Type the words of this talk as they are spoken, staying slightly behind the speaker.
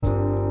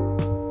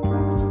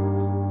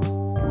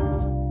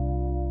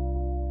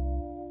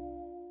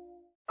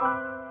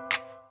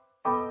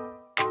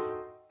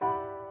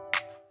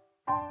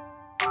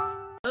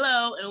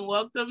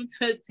welcome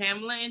to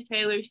Tamela and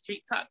Taylor's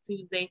Treat Talk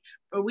Tuesday,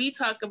 where we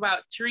talk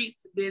about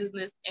treats,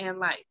 business, and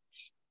life.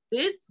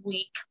 This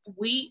week,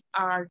 we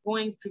are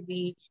going to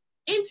be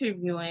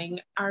interviewing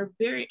our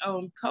very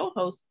own co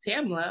host,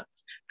 Tamela.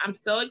 I'm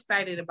so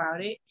excited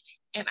about it,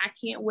 and I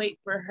can't wait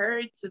for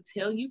her to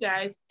tell you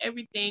guys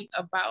everything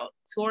about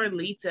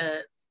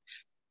Torlitas.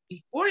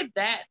 Before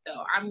that,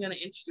 though, I'm going to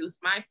introduce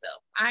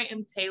myself. I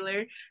am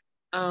Taylor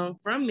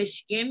from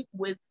Michigan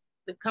with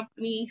the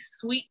company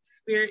Sweet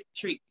Spirit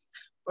Treats,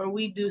 where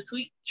we do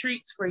sweet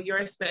treats for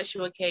your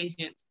special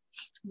occasions.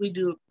 We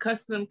do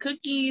custom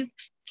cookies,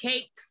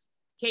 cakes,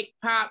 cake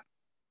pops,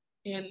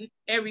 and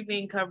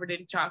everything covered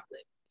in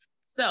chocolate.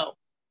 So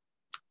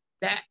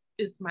that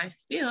is my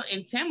spiel,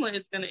 and Tamla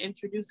is going to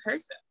introduce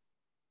herself.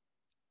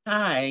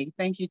 Hi,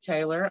 thank you,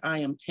 Taylor. I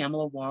am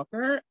Tamela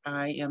Walker.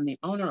 I am the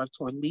owner of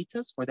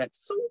Torlitas for that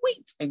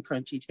sweet and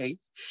crunchy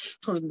taste.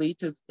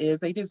 Torlitas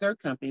is a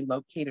dessert company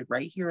located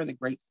right here in the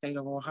great state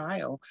of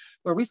Ohio,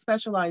 where we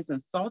specialize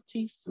in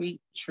salty, sweet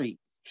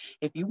treats.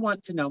 If you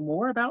want to know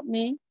more about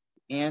me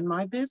and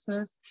my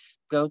business,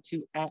 go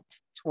to at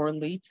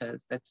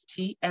Torlitas. That's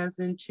T as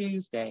in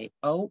Tuesday,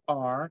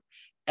 Orlitas.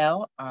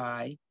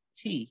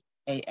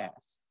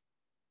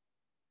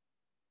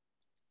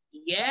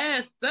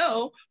 Yes,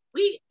 so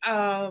we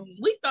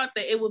thought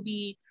that it would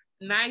be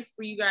nice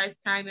for you guys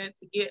kind of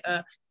to get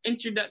a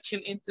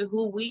introduction into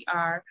who we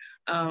are.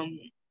 Um,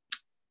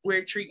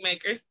 we're treat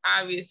makers,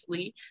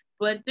 obviously,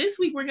 but this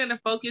week we're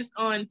gonna focus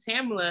on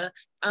Tamla.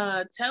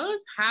 Tell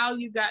us how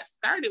you got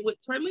started with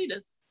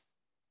Torlitas.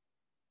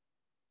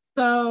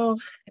 So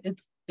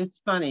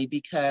it's funny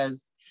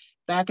because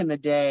back in the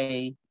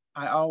day,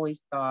 I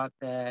always thought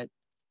that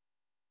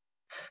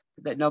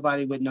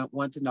nobody would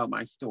want to know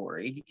my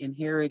story, and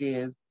here it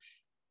is,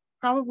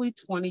 probably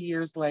 20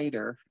 years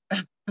later.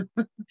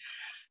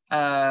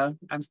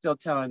 I'm still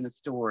telling the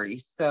story.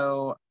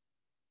 So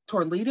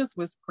Torlitas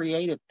was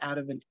created out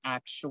of an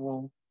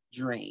actual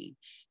dream,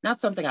 not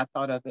something I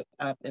thought of it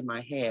up in my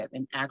head,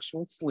 an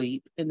actual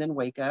sleep and then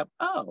wake up.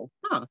 Oh,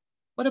 huh.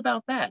 What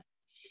about that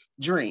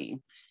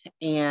dream?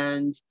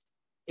 And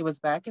it was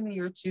back in the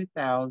year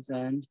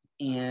 2000,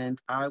 and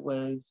I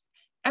was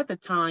at the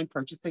time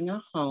purchasing a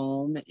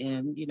home.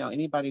 And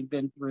anybody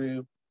been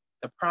through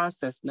the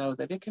process know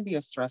that it can be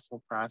a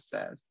stressful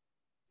process.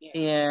 Yeah.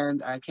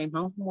 And I came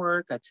home from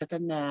work, I took a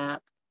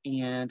nap,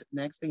 and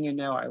next thing you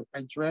know,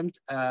 I dreamt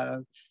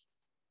of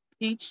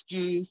peach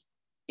juice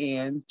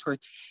and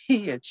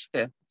tortilla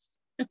chips.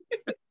 I'm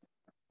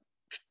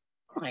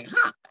like,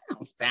 huh, that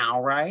don't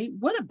sound right.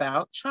 What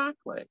about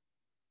chocolate?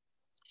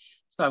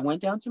 So I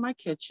went down to my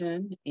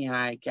kitchen and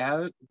I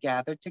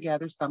gathered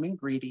together some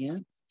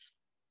ingredients,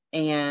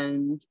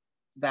 and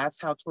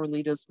that's how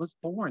Torlitas was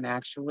born.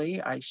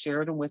 Actually, I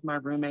shared them with my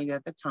roommate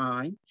at the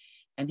time,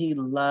 and he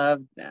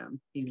loved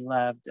them. He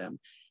loved them,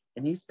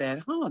 and he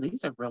said, "Oh,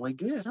 these are really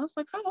good." I was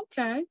like, "Oh,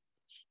 okay."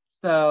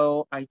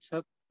 So I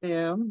took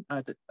them.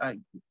 I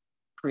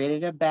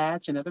created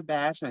another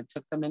batch, and I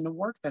took them into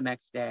work the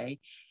next day,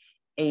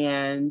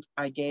 and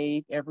I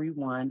gave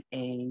everyone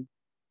a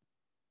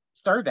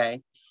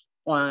survey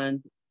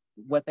on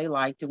what they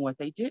liked and what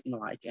they didn't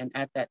like. And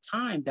at that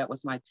time, that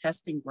was my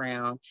testing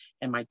ground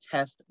and my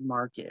test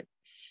market.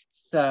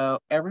 So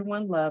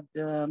everyone loved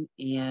them,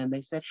 and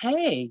they said,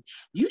 "Hey,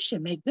 you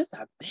should make this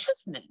a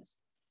business."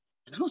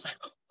 And I was like,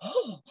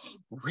 "Oh,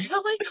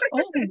 really?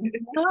 Oh,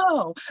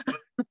 no,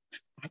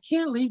 I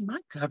can't leave my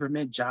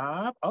government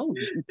job. Oh,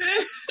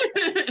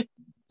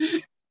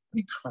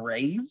 you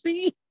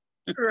crazy?"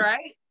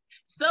 Right.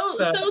 So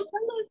So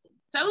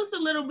tell us a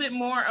little bit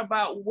more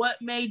about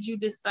what made you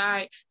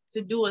decide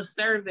to do a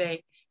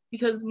survey,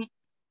 because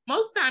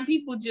most time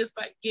people just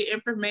like get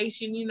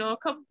information. A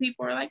couple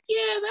people are like,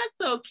 yeah,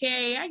 that's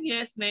okay, I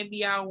guess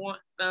maybe I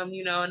want some,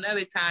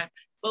 another time.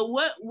 But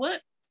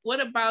what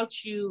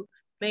about you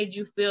made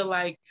you feel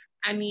like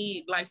I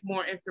need like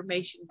more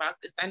information about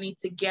this, I need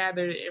to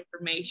gather the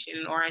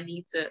information, or I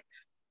need to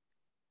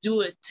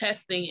do a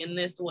testing in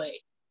this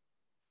way?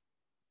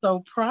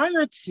 So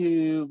prior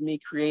to me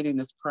creating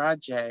this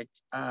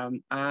project,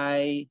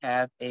 I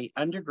have a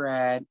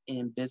undergrad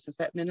in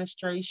business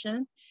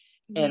administration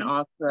and Mm-hmm.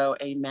 also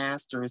a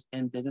master's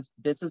in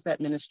business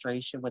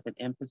administration with an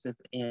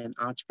emphasis in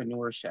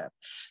entrepreneurship.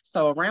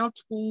 So around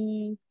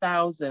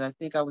 2000, I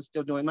think I was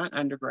still doing my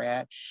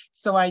undergrad.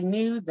 So I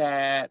knew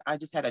that I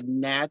just had a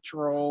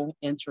natural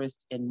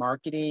interest in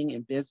marketing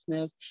and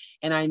business.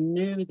 And I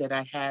knew that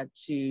I had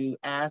to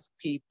ask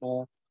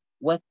people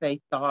what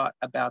they thought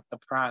about the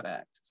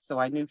product. So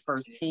I knew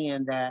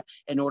firsthand that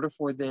in order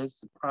for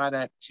this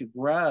product to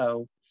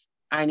grow,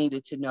 I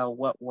needed to know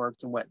what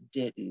worked and what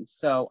didn't.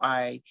 So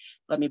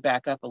let me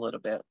back up a little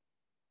bit.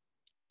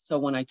 So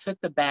when I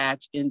took the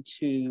batch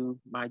into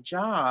my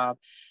job,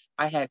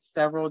 I had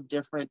several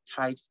different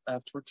types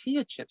of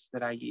tortilla chips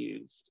that I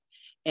used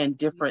and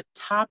different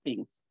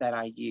toppings that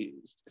I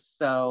used.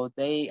 So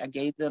I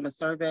gave them a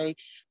survey,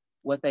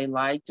 what they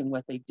liked and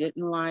what they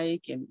didn't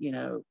like. And,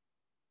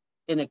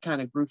 and it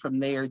kind of grew from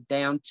there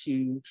down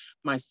to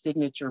my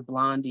signature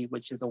blondie,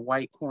 which is a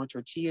white corn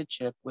tortilla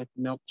chip with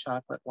milk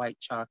chocolate, white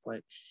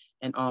chocolate,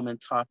 and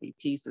almond toffee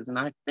pieces. And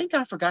I think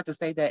I forgot to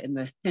say that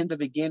in the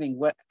beginning,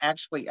 what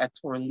actually a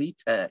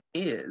torlita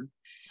is.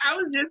 I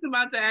was just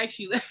about to ask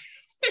you that.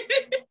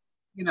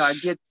 I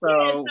get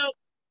Yeah, so so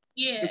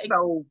yeah, it's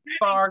so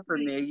far for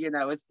explain. me,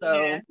 it's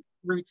Yeah. so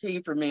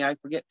routine for me. I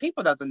forget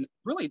people doesn't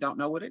really don't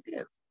know what it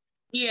is.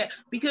 Yeah,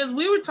 because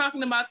we were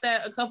talking about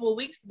that a couple of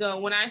weeks ago.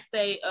 When I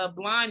say a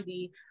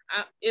blondie,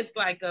 it's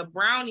like a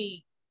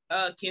brownie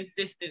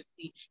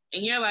consistency,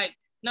 and you're like,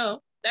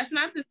 no, that's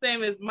not the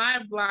same as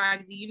my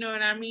blondie. You know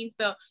what I mean?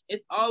 So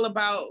it's all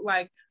about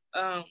like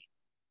um,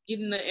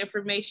 getting the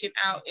information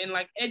out and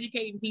like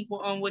educating people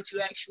on what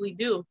you actually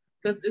do,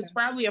 because it's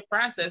probably a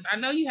process. I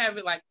know you have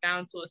it like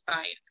down to a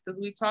science because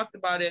we talked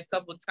about it a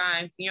couple of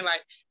times, and you're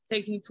like, it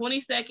takes me 20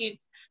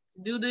 seconds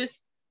to do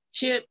this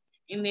chip,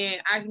 and then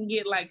I can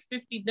get like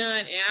 50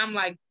 done. And I'm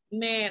like,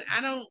 man,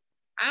 I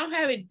don't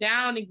have it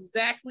down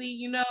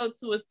exactly,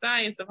 to a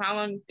science of how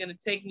long it's gonna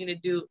take me to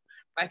do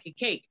like a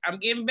cake. I'm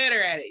getting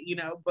better at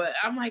it, but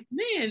I'm like,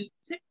 man,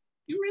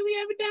 you really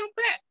have it down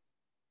pat.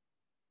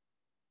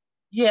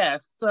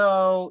 Yes,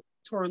 so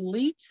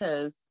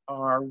torlitas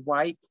are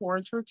white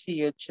corn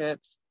tortilla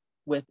chips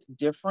with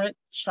different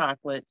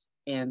chocolates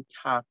and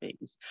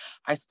toppings.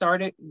 I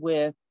started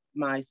with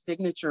my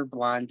signature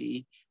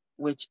blondie,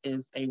 which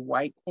is a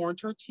white corn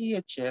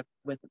tortilla chip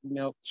with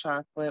milk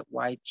chocolate,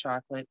 white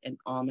chocolate, and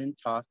almond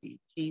toffee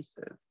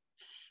pieces.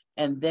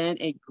 And then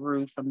it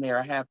grew from there.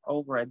 I have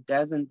over a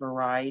dozen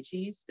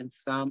varieties, and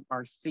some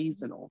are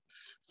seasonal.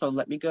 So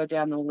let me go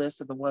down the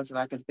list of the ones that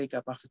I can think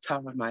of off the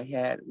top of my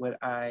head. What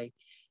I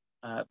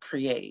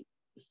create.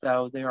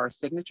 So there are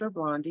signature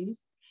blondies.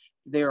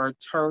 There are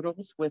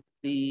turtles with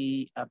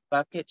the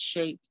bucket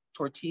shaped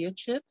tortilla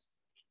chips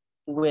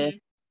with Mm-hmm.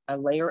 a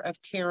layer of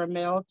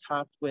caramel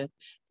topped with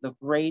the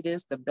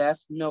greatest, the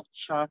best milk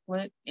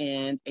chocolate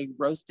and a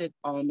roasted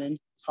almond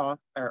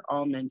or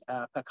almond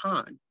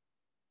pecan.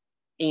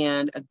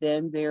 And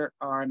then there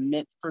are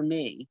Mint for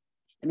Me.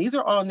 And these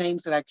are all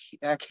names that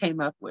I came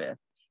up with.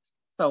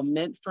 So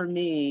Mint for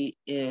Me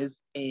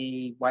is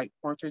a white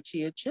corn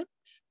tortilla chip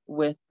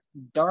with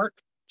dark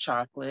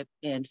chocolate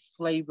and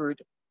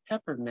flavored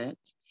peppermint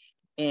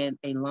and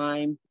a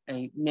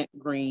mint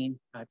green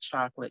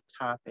chocolate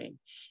topping.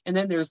 And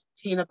then there's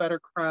peanut butter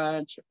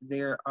crunch.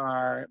 There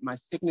are my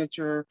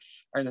signature,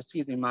 or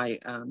excuse me, my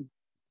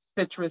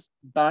citrus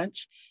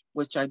bunch,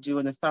 which I do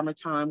in the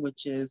summertime,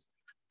 which is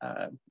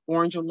uh,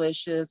 orange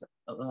delicious,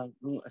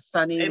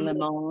 sunny They look,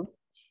 lemon,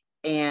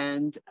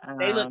 and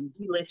they look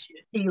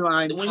delicious. key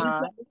lime When you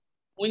pie.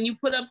 when you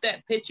put up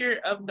that picture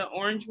of the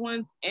orange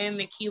ones and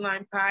the key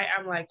lime pie,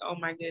 I'm like, oh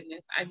my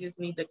goodness, I just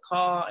need to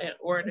call and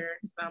order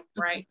some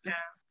right now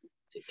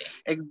today.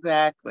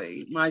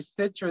 Exactly. My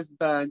citrus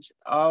bunch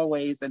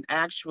always, and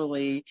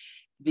actually,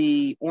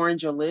 the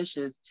Orange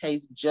Delicious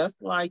tastes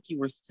just like you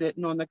were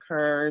sitting on the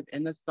curb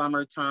in the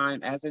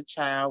summertime as a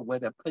child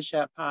with a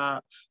push-up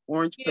pop,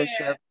 orange Yeah,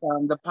 push-up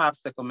from the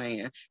popsicle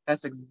man.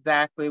 That's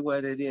exactly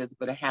what it is,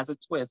 but it has a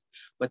twist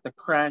with the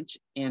crunch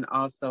and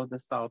also the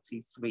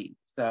salty sweet.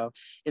 So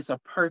it's a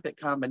perfect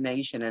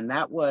combination. And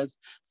that was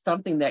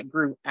something that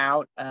grew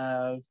out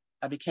of,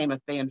 I became a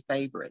fan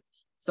favorite.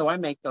 So I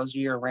make those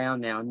year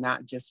round now,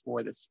 not just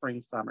for the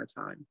spring,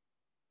 summertime.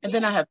 And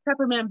then I yeah. have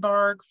peppermint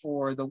bark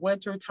for the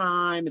winter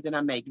time. And then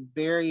I make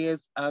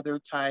various other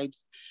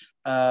types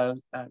of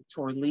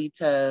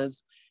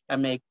torlitas. I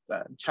make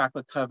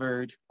chocolate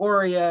covered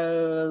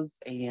Oreos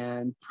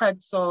and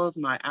pretzels,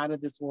 my out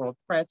of this world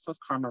pretzels,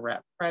 caramel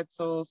wrapped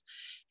pretzels.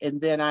 And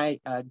then I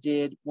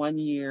did 1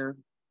 year,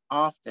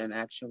 often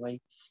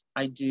actually,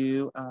 I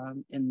do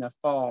in the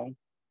fall,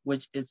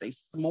 which is a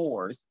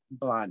s'mores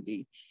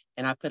blondie.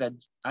 And I put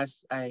I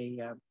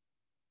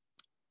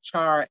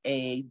char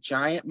a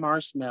giant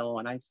marshmallow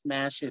and I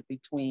smash it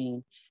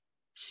between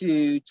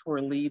two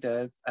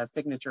Torlitas, a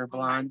signature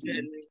Oh my blondie,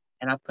 goodness.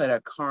 and I put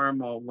a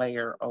caramel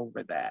layer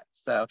over that.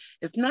 So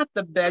it's not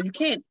the best. You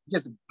can't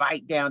just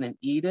bite down and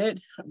eat it,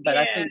 but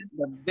I Yeah, think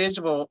the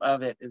visual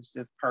of it is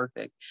just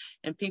perfect,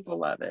 and people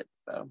love it.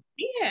 So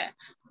yeah,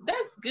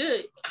 that's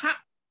good.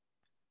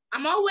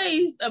 I'm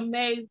always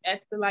amazed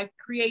at the like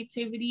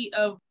creativity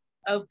of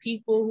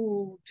people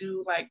who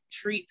do like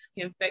treats,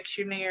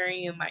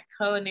 confectionery, and like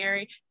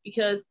culinary,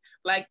 because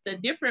like the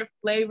different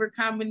flavor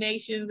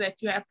combinations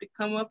that you have to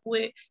come up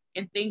with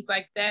and things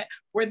like that.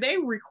 Were they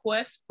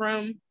requests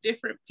from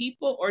different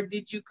people, or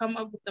did you come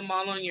up with them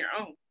all on your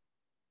own?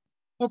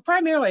 well,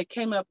 primarily I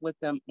came up with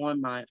them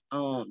on my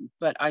own,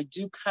 but I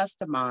do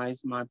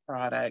customize my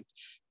product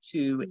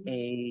to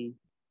a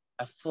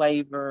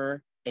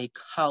flavor, a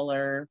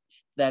color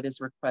that is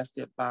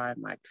requested by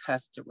my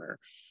customer.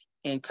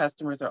 And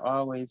customers are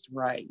always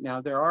right.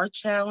 Now, there are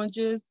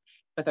challenges,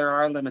 but there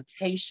are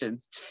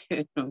limitations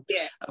too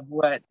Yeah. of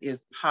what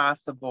is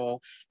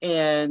possible.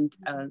 And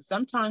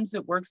sometimes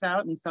it works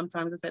out, and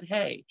sometimes I said,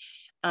 hey,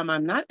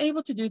 I'm not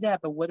able to do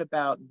that, but what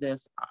about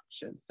this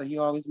option? So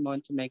you always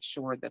want to make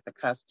sure that the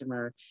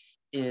customer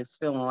is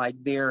feeling like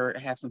they're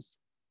have some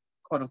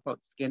quote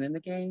unquote skin in the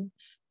game.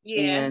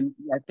 Yeah. And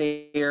that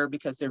they're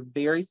because they're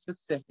very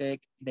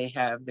specific. They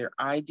have their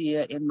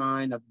idea in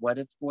mind of what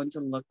it's going to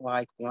look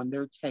like on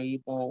their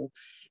table.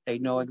 They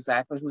know Mhm.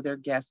 exactly who their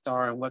guests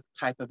are and what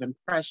type of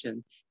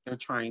impression they're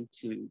trying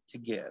to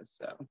give.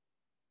 So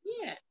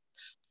Yeah.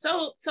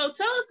 So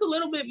tell us a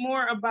little bit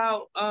more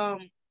about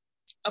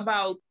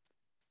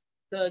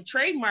the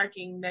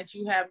trademarking that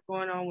you have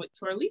going on with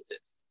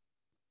Torlitas.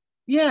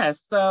 yeah,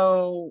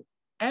 so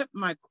at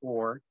my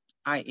core,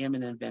 I am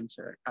an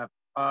inventor. I've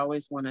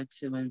always wanted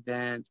to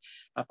invent.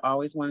 I've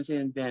always wanted to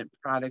invent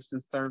products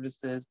and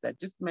services that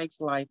just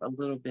makes life a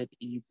little bit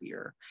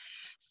easier.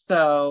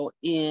 So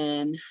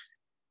in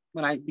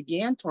when I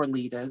began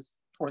Torlitas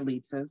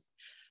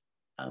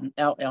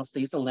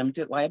LLC is a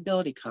limited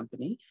liability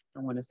company. I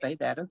want to say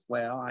that as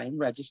well. I am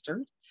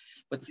registered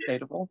with the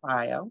state of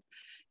Ohio.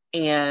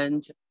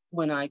 And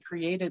when I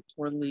created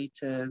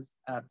Torlitas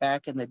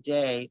back in the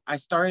day, I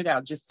started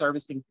out just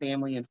servicing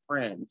family and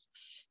friends.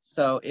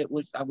 So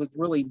I was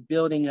really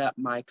building up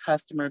my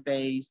customer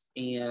base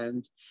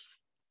and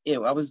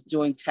I was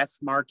doing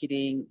test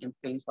marketing and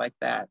things like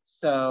that.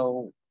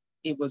 So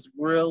it was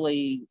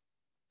really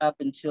up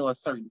until a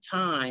certain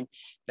time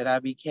that I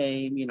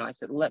became, I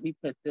said, let me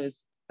put the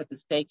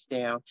stakes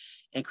down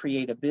and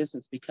create a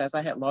business because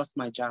I had lost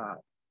my job.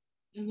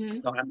 Mm-hmm.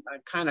 So I'm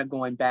kind of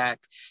going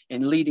back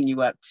and leading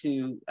you up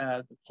to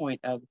the point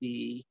of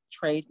the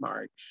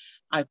trademark.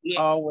 I've Yeah.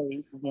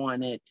 always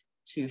wanted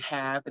to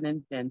have an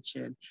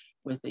invention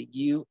with a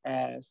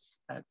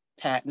U.S.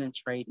 Patent and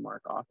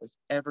Trademark Office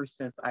ever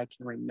since I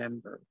can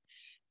remember.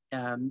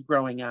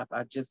 Growing up,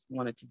 I just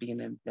wanted to be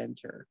an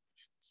inventor.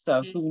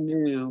 So Mhm. who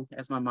knew,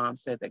 as my mom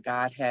said, that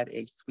God had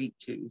a sweet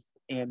tooth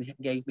and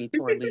gave me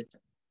Torlita?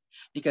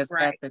 Because at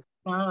Right. the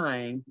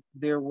time,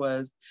 there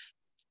was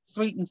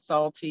sweet and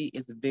salty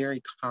is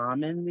very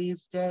common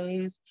these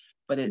days,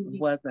 but it Mhm.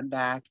 wasn't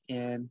back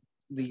in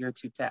the year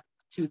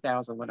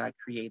 2000 when I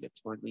created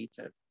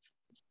Torlita.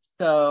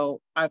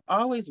 So I've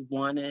always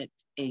wanted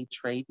a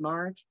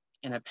trademark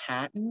and a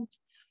patent,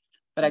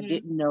 but I Mhm.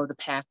 didn't know the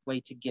pathway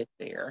to get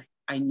there.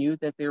 I knew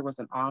that there was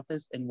an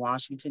office in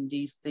Washington,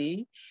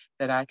 D.C.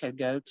 that I could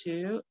go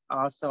to.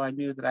 Also, I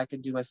knew that I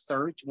could do a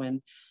search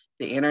when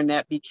the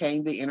internet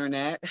became the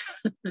internet.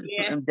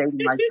 Yeah. I'm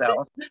dating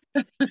myself.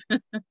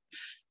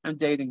 I'm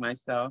dating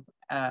myself.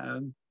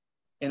 And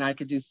I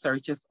could do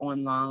searches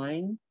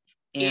online.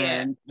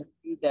 Yeah. And I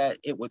knew that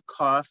it would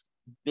cost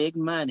big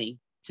money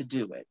to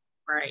do it.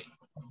 Right.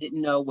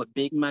 Didn't know what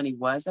big money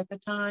was at the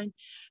time,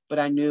 but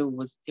I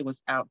knew it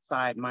was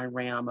outside my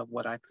realm of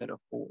what I could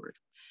afford.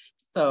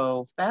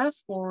 So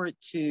fast forward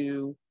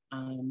to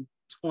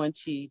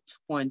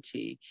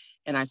 2020,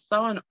 and I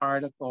saw an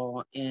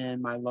article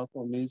in my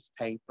local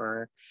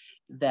newspaper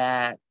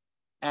that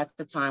at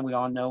the time we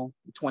all know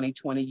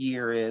 2020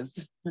 year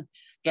is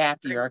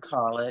gap year, I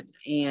call it,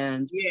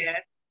 and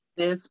Yeah.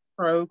 this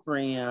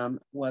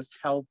program was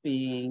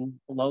helping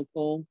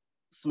local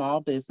small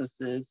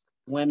businesses,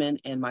 women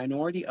and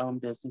minority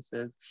owned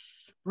businesses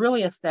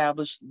really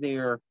establish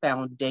their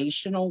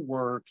foundational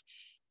work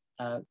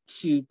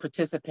to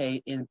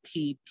participate in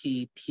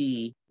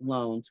PPP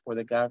loans for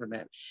the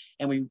government.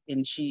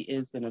 And she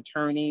is an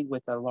attorney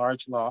with a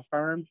large law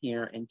firm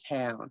here in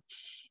town.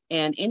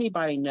 And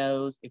anybody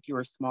knows if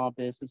you're a small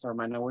business or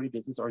minority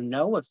business or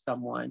know of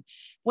someone,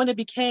 when it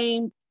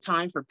became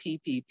time for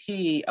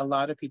PPP, a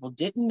lot of people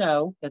didn't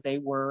know that they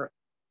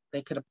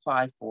could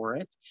apply for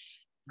it.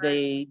 Right.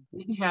 They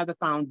didn't have the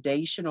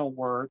foundational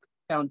work.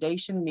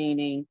 Foundation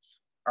meaning,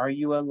 are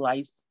you a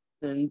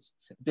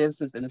licensed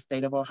business in the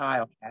state of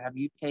Ohio? Have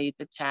you paid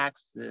the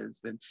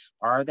taxes? And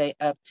are they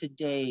up to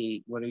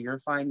date? What are your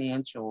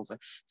financials?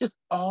 Just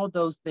all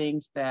those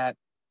things that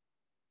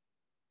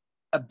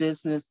a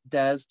business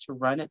does to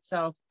run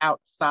itself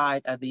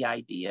outside of the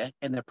idea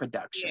and the Yeah.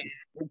 production.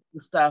 It's the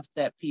stuff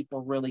that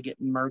people really get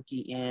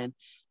murky in.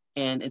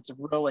 And it's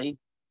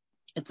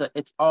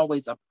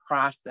always a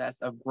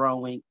process of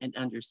growing and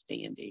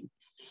understanding.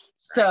 Right.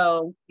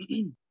 So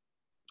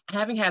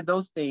having had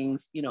those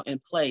things, in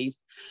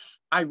place,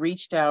 I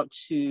reached out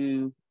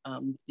to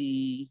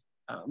the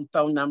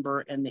phone number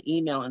and the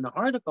email in the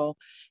article,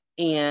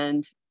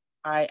 and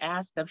I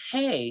asked them,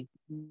 "Hey,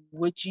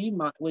 would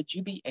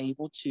you be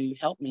able to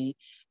help me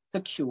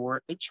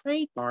secure a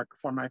trademark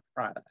for my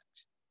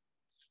product?"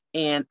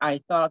 And I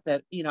thought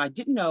that, I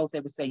didn't know if they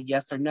would say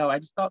yes or no. I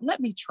just thought, let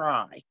me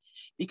try,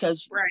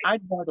 because Right.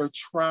 I'd rather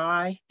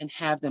try and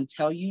have them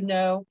tell you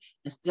no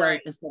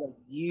Right. instead of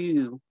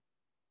you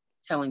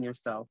telling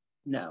yourself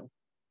no.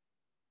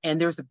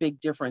 And there's a big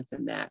difference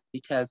in that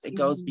because it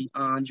goes Mhm.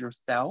 beyond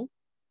yourself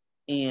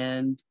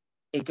and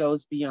it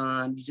goes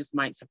beyond, you just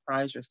might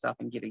surprise yourself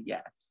and get a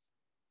yes.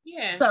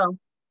 Yeah. So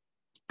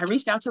I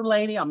reached out to the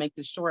lady. I'll make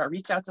this short. I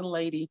reached out to the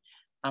lady.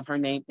 Her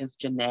name is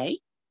Janae,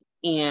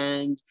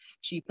 and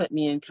she put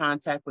me in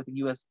contact with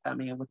the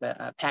with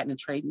a patent and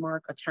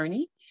trademark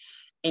attorney.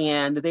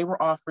 And they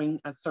were offering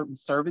certain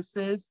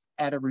services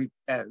at a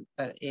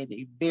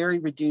very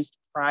reduced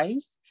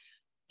price.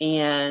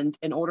 And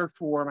in order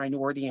for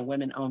minority and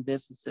women owned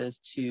businesses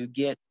to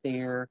get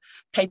their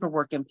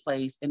paperwork in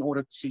place in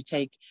order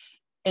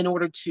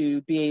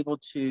to be able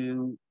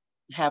to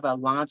have a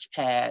launch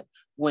pad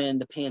when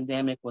the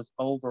pandemic was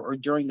over or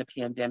during the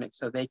pandemic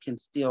so they can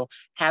still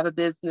have a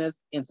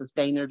business and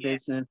sustain their Yeah.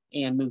 business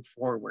and move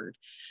forward.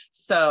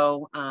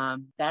 So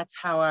that's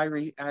how I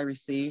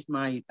received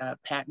my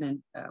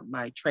patent,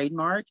 my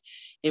trademark.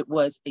 It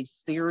was a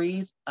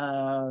series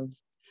of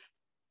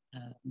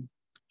um,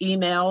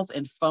 emails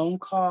and phone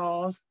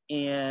calls,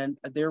 and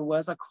there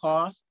was a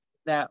cost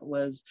that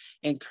was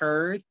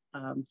incurred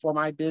for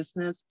my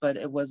business, but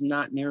it was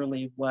not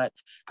nearly what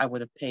I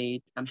would have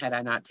paid had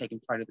I not taken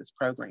part of this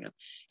program.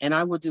 And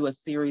I will do a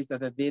series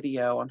of a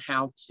video on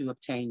how to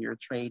obtain your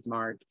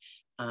trademark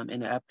in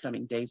the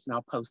upcoming days, and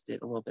I'll post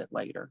it a little bit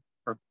later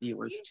for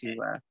viewers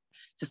Yeah.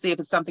 to see if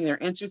it's something they're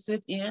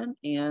interested in,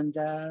 and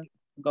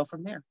go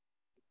from there.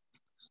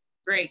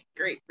 Great,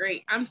 great,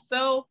 great. I'm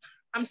so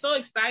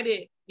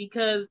excited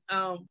because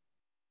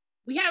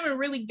we haven't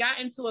really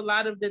gotten to a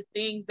lot of the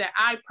things that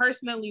I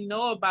personally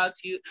know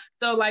about you.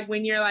 So like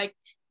when you're like,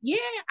 yeah,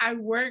 I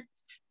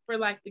worked for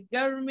like the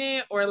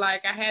government, or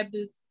like I had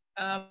this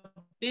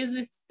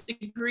business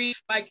degree,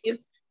 like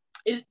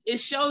it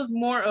shows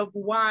more of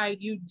why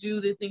you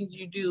do the things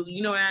you do.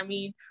 You know what I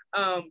mean?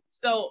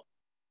 So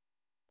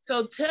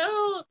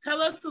tell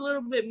us a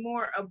little bit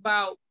more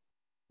about,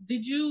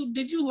 did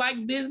you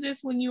like business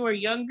when you were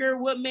younger?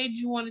 What made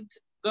you want to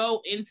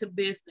go into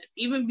business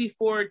even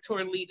before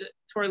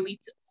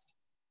Torlitas?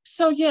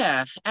 So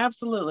yeah,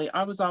 absolutely.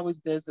 I was always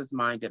business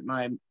minded.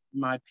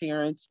 My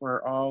parents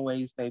were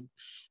always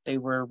they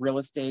were real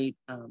estate,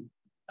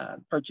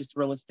 purchased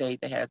real estate.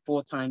 They had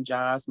full-time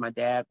jobs. My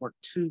dad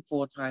worked two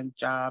full-time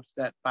jobs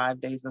at 5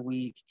 days a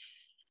week.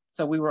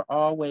 So we were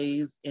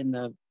always in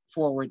the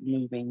forward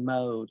moving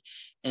mode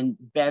and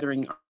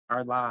bettering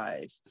our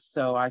lives.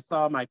 So I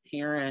saw my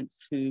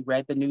parents who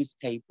read the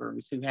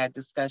newspapers, who had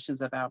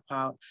discussions about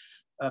politics,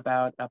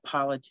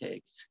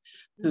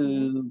 Mm-hmm.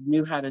 who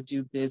knew how to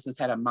do business,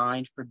 had a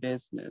mind for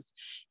business.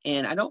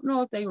 And I don't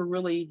know if they were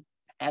really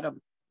at a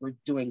were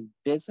doing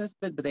business,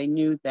 but they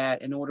knew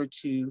that in order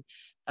to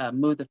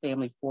move the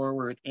family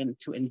forward and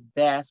to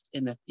invest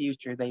in the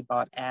future, they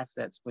bought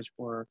assets, which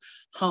were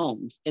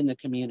homes in the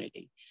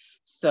community. Right.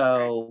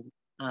 So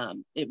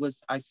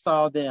I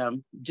saw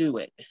them do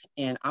it.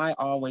 And I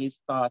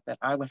always thought that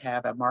I would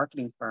have a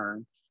marketing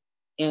firm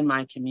in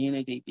my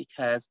community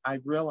because I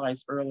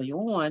realized early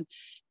on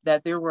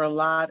that there were a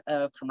lot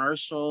of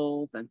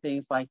commercials and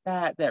things like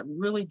that that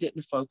really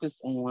didn't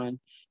focus on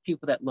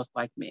people that looked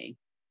like me.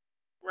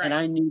 And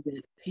Right. I knew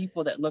that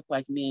people that looked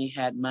like me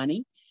had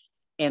money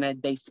and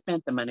they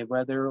spent the money,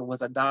 whether it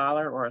was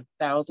 $1 or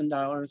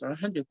 $1,000 or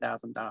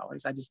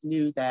 $100,000. I just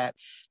knew that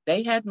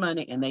they had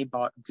money and they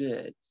bought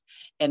goods.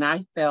 And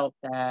I felt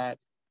that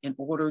in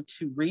order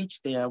to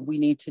reach them, we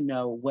need to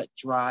know what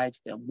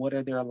drives them. What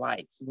are their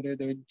likes? What are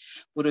they,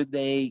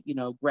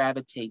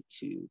 gravitate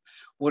to?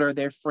 What are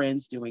their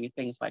friends doing and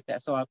things like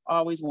that. So I've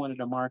always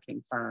wanted a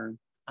marketing firm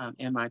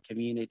in my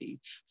community.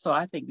 So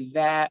I think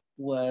that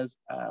was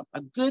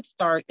a good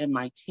start in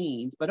my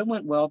teens, but it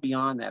went well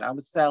beyond that. I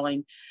was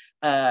selling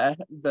the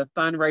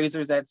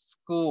fundraisers at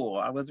school.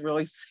 I was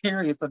really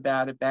serious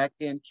about it back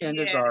in Yeah.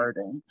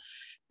 kindergarten.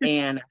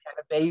 And I had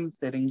a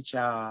babysitting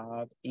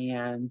job.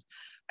 And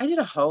I did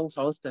a whole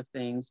host of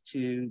things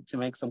to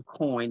make some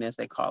coin, as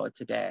they call it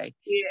today.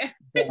 Yeah.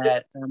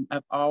 But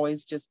I've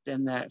always just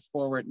been that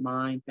forward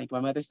mind thing. My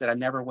mother said I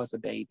never was a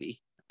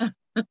baby.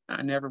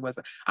 I never was.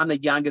 I'm the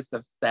youngest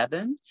of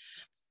seven.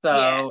 Yeah.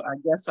 So I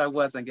guess I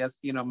was. I guess,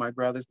 my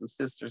brothers and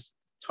sisters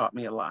taught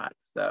me a lot.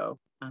 So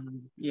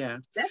yeah.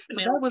 So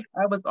Definitely.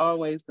 I was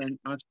always an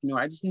entrepreneur.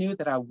 I just knew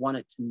that I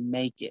wanted to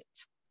make it.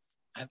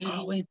 I've Mhm.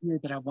 always knew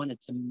that I wanted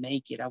to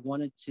make it. I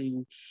wanted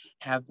to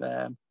have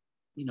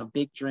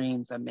big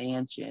dreams, a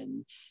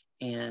mansion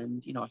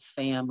and, a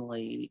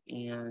family.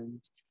 And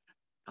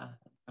uh,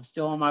 I'm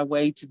still on my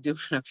way to doing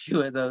a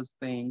few of those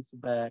things,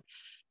 but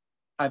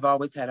I've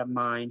always had a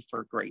mind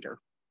for greater.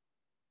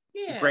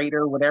 Yeah.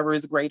 Greater, whatever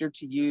is greater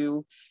to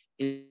you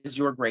is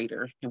your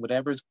greater, and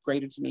whatever is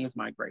greater to me is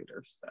my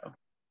greater. So,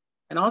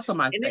 and also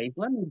my And it, faith.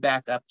 Let me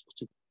back up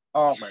to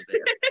all of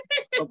this,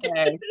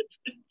 okay?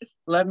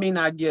 Let me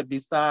not get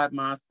beside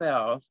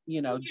myself.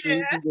 Jesus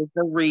yeah. is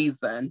the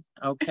reason,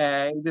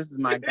 okay? This is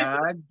my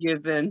God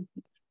given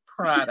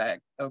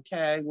product,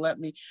 okay?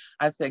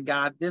 I said,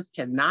 God, this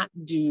cannot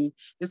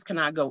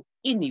go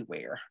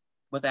anywhere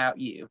without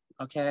you,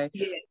 okay?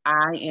 Yeah.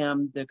 I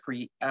am the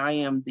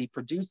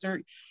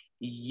producer.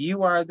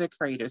 You are the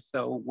creator.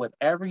 So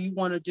whatever you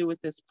want to do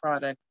with this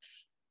product,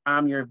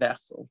 I'm your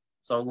vessel.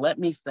 So let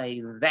me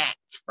say that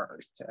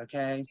first,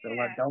 okay? So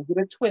don't get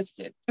it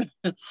twisted.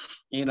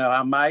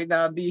 I might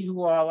not be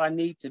who all I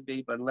need to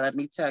be, but let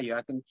me tell you,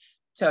 I can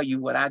tell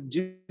you what I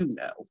do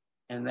know,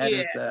 and that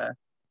Yeah. is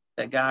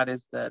that God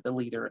is the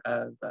leader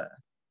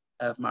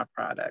of my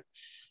product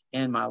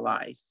in my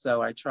life.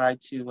 So I try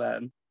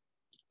to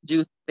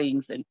do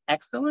things in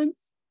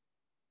excellence,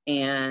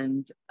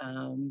 and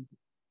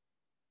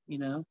you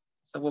know,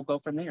 So we'll go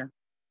from there.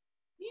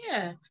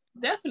 Yeah,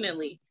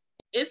 definitely.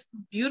 It's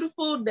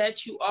beautiful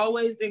that you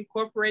always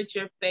incorporate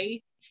your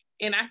faith.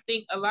 And I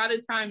think a lot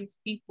of times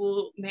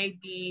people may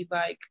be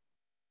like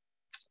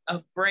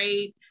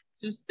afraid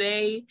to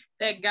say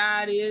that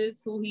God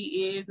is who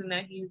he is and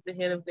that he's the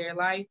head of their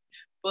life.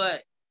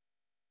 But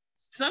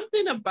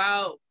something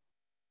about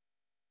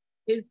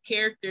his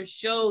character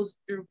shows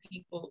through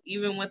people,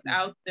 even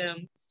without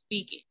them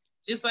speaking.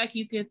 Just like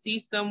you can see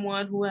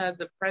someone who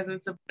has a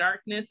presence of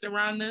darkness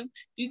around them,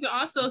 you can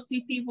also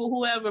see people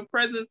who have a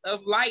presence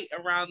of light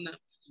around them.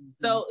 Mm-hmm.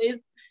 So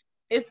it's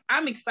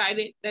I'm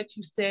excited that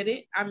you said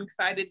it. I'm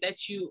excited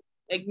that you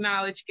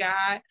acknowledge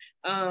God.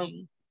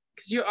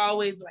 Because you're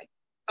always like,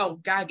 oh,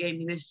 God gave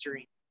me this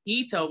dream.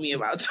 He told me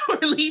about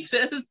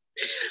Torlitas.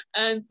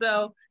 And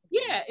so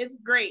yeah, it's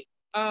great.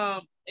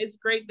 It's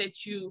great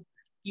that you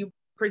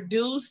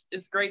produced.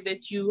 It's great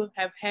that you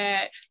have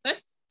had.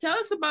 Let's tell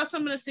us about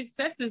some of the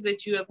successes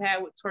that you have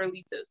had with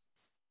Torlitas.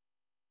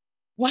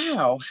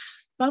 Wow,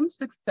 some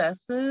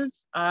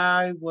successes.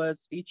 I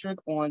was featured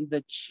on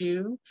the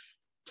Chew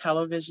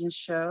television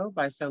show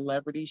by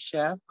celebrity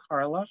chef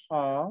Carla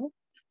Hall.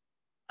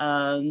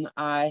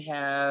 I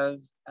have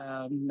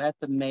met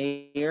the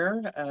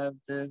mayor of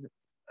the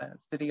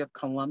city of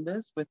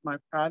Columbus with my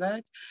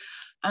product.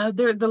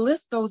 The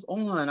list goes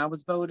on. I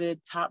was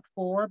voted top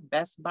 4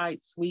 best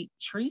bite sweet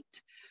treat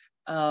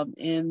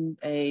in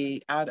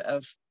a out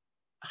of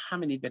how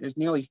many vendors?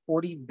 Nearly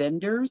 40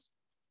 vendors,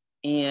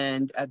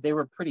 and they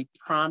were pretty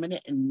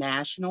prominent and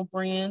national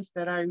brands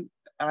that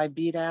I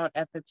beat out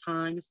at the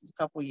time. This is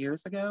a couple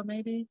years ago,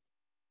 maybe.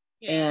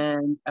 Yeah.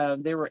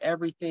 And they were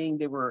everything.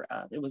 They were.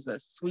 It was a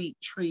sweet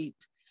treat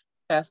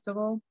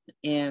festival,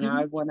 and Mm-hmm.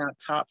 I went out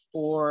top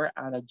 4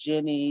 out of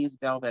Jenny's,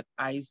 Velvet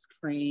Ice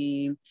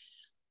Cream,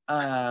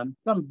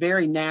 some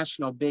very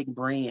national big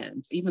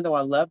brands. Even though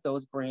I love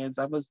those brands,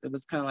 it was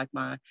kind of like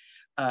my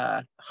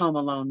Home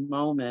Alone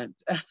moment.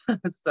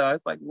 So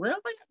it's like, really,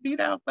 I beat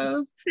out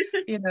those,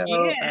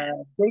 Yeah.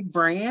 big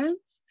brands.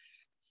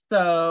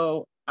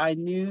 So I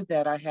knew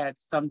that I had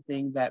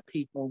something that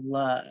people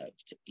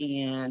loved,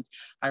 and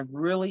I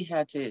really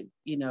had to,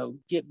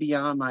 get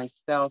beyond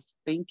myself,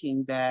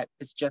 thinking that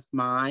it's just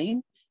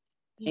mine,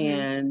 Mm-hmm.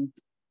 and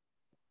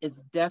it's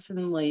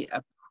definitely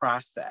a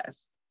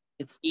process.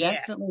 It's Yeah.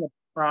 definitely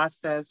a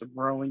process of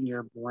growing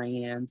your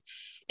brand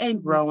and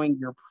Mm-hmm. growing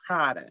your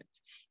product.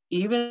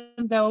 Even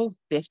though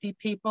 50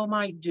 people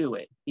might do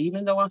it,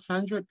 even though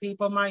 100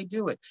 people might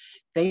do it,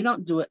 they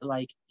don't do it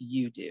like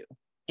you do.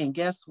 And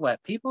guess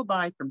what? People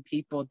buy from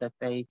people that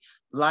they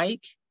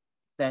like,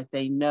 that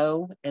they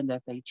know, and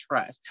that they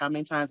trust. How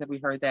many times have we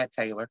heard that,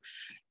 Taylor?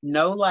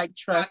 No like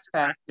Lots trust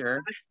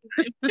factor.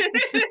 of time.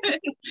 The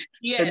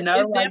Yes,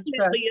 no it's like trust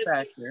definitely a thing.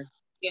 factor.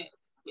 Yes,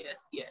 yes,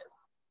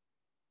 yes.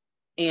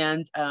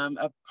 And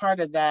a part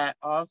of that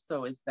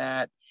also is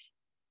that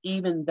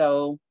even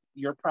though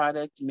your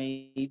product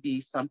may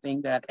be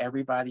something that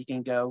everybody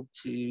can go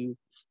to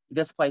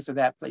this place or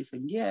that place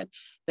and get,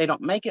 they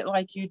don't make it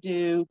like you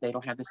do. They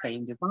don't have the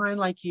same design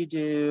like you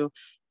do.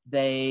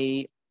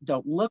 They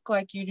don't look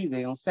like you do.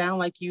 They don't sound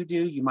like you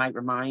do. You might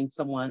remind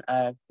someone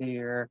of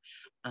their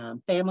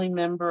family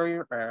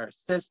member or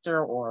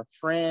sister or a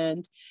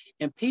friend.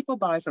 And people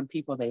buy from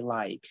people they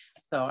like.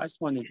 So I just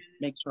want to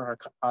make sure our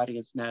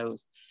audience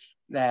knows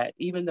that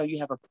even though you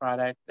have a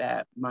product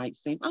that might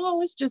seem,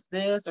 oh, it's just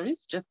this or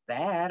it's just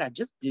that, I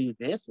just do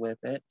this with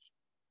it,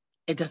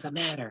 it doesn't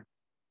matter.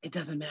 It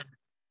doesn't matter.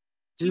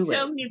 She Do it.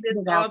 tells me Put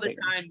this it all out the there.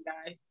 time,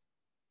 guys.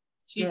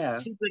 Yeah.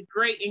 She's a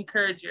great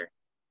encourager,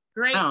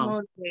 great Um,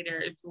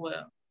 motivator as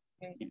well.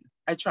 yeah.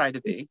 I try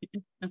to be.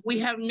 We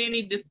have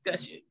many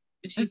discussions.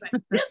 And she's like,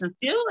 just do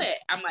it.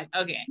 I'm like,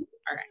 okay,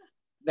 all right.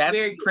 That's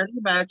Very pretty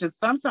much it.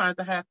 Sometimes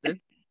I have to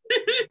good.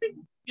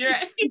 You're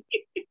right.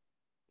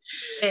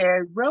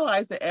 and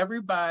realize that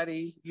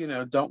everybody,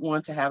 don't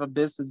want to have a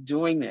business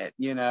doing it.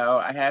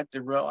 I had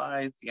to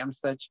realize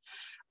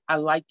I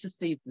like to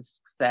see the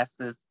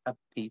successes of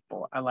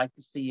people. I like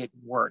to see it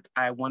work.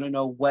 I want to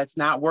know what's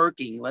not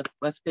working.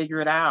 Let's figure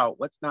it out.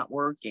 What's not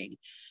working,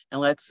 and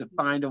let's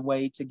find a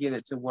way to get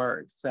it to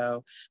work.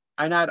 So,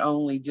 I not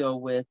only deal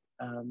with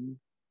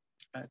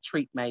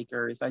treat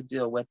makers, I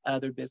deal with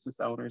other business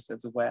owners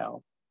as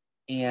well.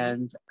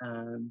 And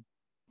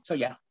so,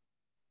 yeah.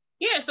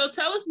 Yeah, so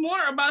tell us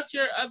more about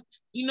your,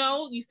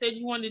 you said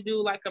you wanted to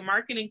do like a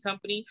marketing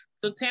company.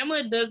 So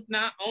Tamela does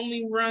not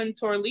only run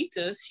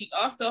Torlitas, she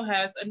also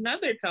has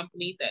another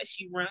company that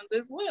she runs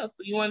as well.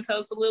 So you want to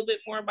tell us a little bit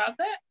more about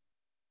that?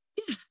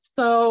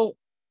 So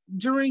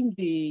during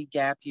the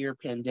gap year,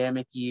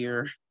 pandemic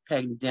year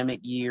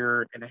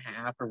and a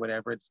half, or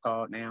whatever it's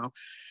called now,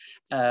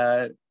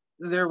 uh,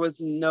 there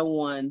was no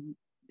one,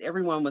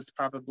 everyone was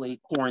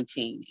probably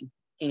quarantining.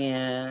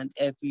 And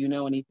if you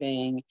know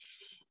anything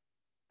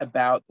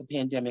about the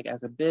pandemic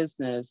as a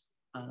business,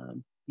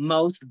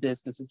 most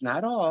businesses,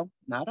 not all,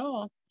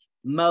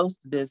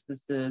 most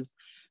businesses,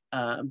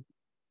 um,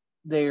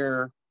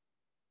 their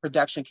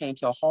production came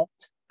to a halt,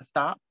 a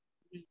stop,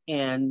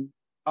 and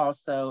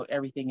also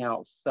everything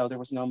else. So there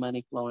was no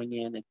money flowing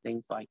in and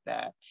things like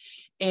that.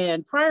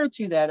 And prior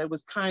to that, it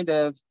was kind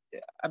of,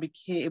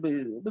 it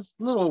was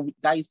a little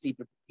dicey,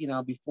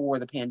 before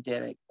the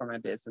pandemic for my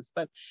business.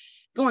 But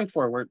going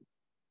forward,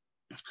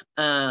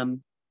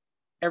 um,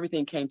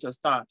 everything came to a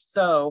stop.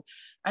 So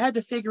I had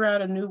to figure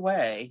out a new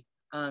way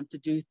to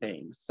do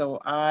things. So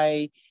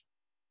I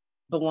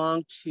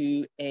belong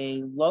to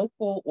a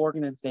local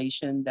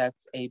organization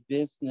that's a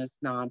business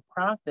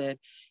nonprofit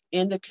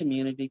in the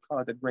community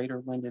called the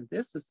Greater Linden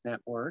Business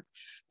Network,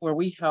 where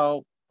we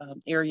help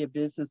area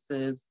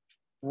businesses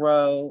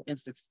grow and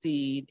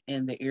succeed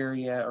in the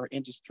area or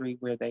industry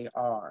where they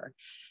are.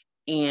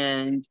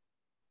 And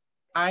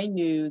I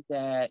knew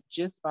that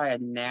just by a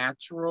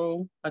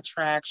natural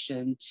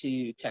attraction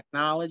to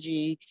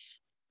technology,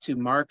 to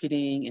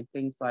marketing, and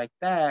things like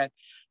that,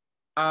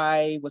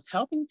 I was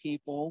helping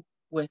people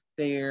with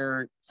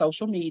their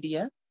social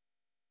media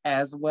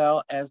as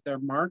well as their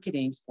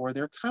marketing for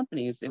their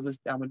companies.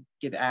 I would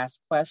get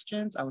asked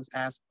questions. I was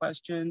asked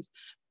questions.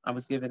 I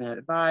was given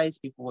advice.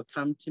 People would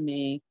come to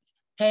me.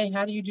 Hey,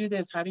 how do you do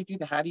this? How do you do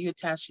that? How do you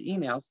attach your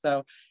email?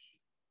 So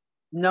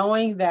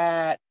knowing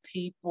that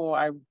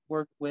I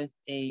work with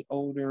a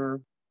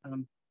older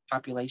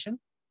population,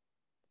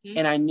 Mhm.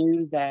 and I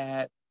knew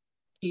that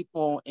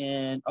people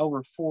in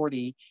over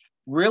 40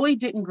 really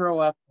didn't grow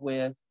up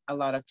with a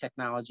lot of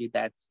technology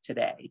that's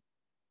today.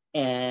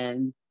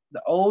 And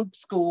the old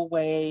school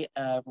way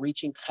of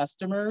reaching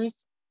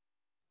customers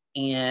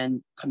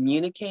and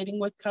communicating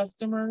with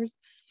customers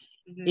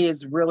Mhm.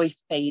 is really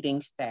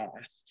fading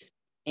fast.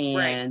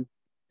 Right. And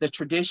the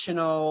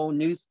traditional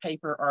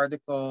newspaper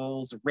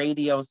articles,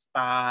 radio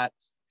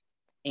spots,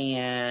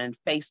 and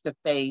face to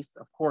face,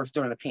 of course,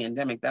 during the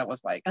pandemic, that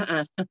was like,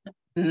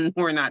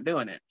 we're not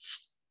doing it.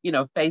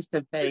 Face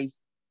to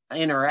face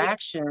Yeah.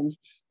 interaction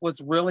was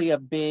really a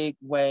big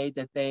way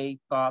that they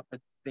thought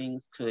that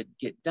things could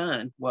get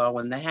done. Well,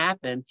 when that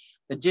happened,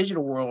 the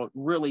digital world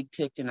really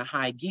kicked into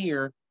high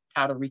gear,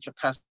 how to reach your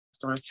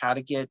customers, how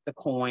to get the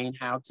coin,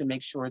 how to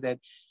make sure that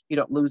you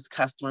don't lose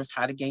customers,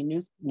 how to gain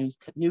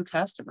new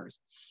customers.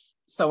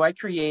 So I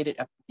created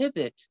a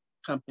pivot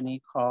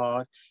company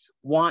called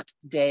Want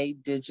Day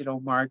Digital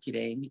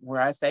Marketing,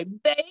 where I say,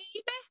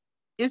 baby,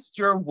 it's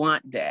your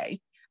want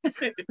day.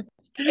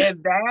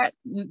 And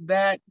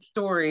that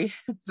story,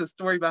 it's a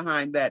story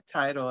behind that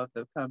title of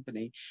the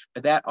company,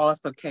 but that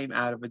also came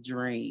out of a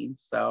dream.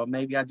 So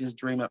maybe I just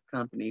dream up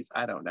companies.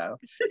 I don't know.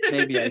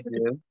 Maybe I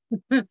do.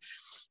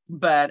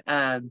 But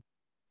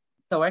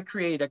so I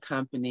created a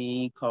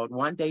company called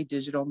One Day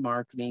Digital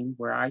Marketing,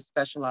 where I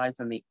specialize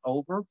in the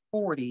over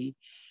 40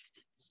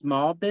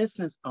 small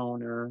business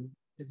owner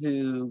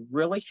who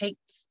really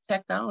hates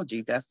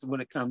technology. That's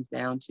what it comes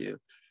down to,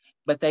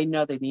 but they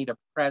know they need a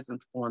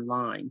presence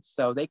online.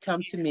 So they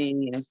come to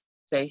me and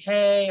say,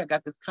 hey, I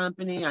got this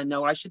company. I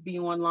know I should be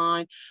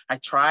online. I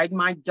tried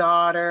my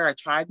daughter, I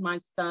tried my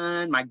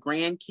son, my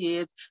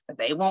grandkids, but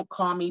they won't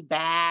call me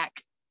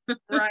back.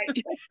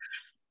 Right.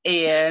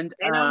 And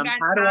They don't got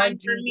how do I time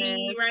for do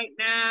me this? right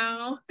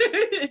now.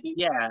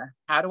 Yeah,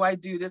 how do I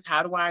do this?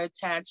 How do I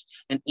attach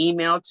an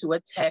email to a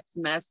text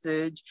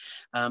message?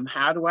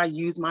 How do I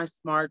use my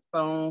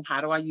smartphone? How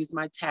do I use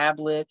my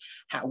tablet?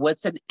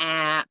 What's an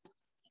app?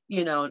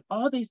 And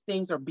all these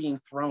things are being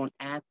thrown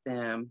at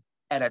them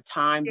at a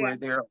time Yeah. where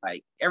they're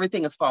like,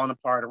 everything is falling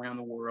apart around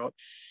the world.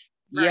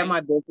 Yeah, Right.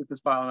 my business is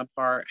falling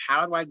apart.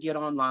 How do I get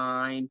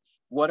online?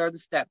 What are the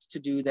steps to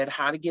do that?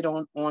 How to get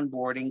on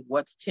onboarding?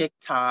 What's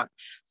TikTok?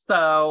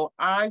 So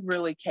I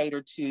really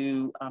cater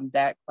to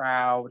that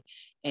crowd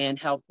and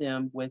help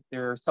them with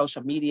their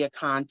social media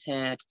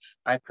content.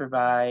 I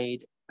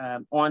provide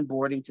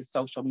onboarding to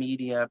social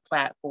media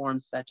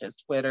platforms such as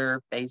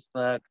Twitter,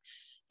 Facebook,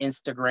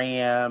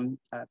 Instagram,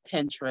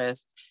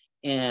 Pinterest,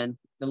 and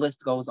the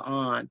list goes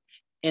on.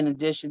 In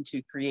addition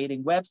to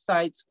creating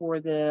websites for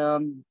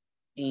them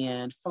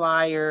and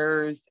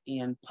flyers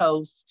and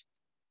posts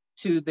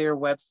to their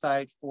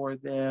website for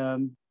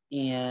them.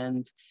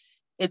 And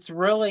it's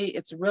really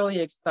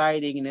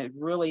exciting, and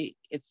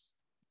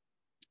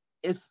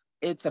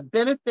it's a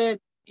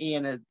benefit,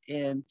 and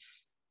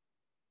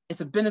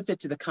it's a benefit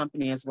to the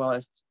company as well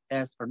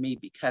as for me,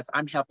 because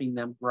I'm helping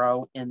them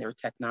grow in their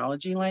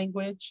technology Yeah.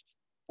 language,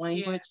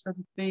 so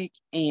to speak.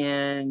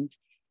 And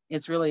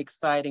it's really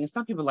exciting.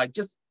 Some people are like,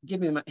 just give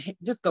me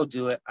just go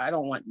do it. I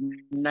don't want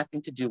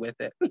nothing to do with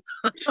it.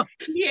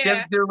 Yeah.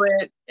 Just do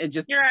it and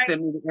just You're right.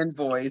 send me the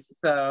invoice.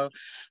 So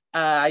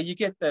you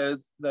get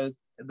those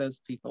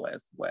people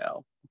as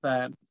well.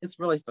 But it's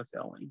really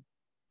fulfilling.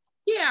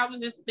 Yeah, I was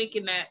just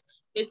thinking that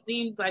it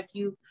seems like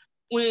you,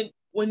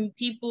 when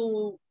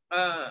people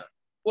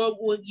well,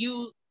 when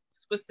you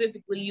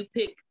specifically, you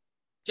pick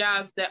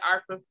jobs that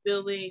are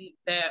fulfilling,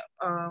 that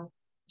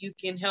you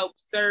can help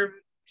serve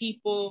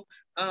people,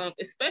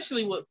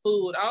 especially with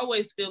food. I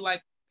always feel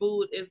like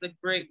food is a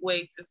great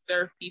way to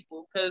serve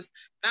people, because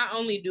not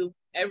only do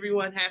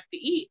everyone have to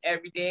eat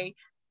every day,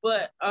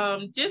 but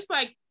just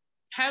like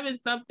having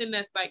something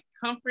that's like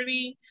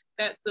comforting,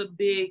 that's a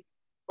big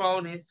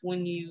bonus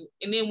when you,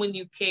 and then when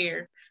you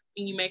care.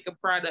 when you make a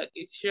product,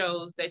 it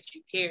shows that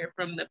you care,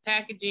 from the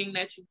packaging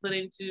that you put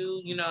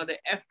into, the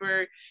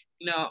effort,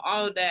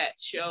 all of that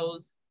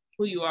shows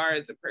who you are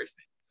as a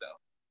person. So,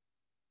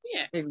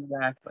 yeah.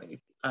 Exactly.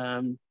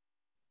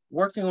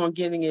 Working on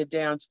getting it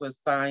down to a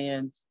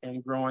science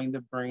and growing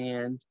the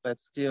brand, but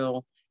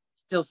still,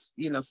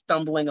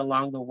 stumbling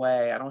along the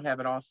way. I don't have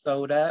it all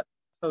sewed up,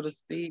 so to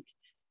speak.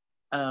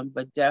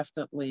 But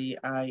definitely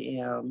I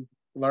am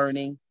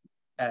learning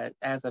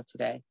as of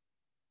today.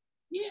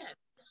 Yeah.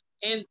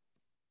 And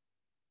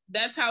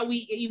that's how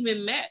we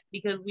even met,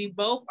 because we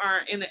both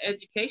are in an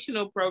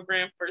educational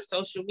program for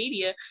social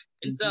media.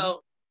 And Hmm.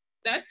 so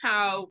that's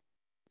how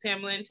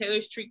Tamela and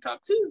Taylor's Treat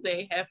Talk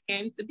Tuesday have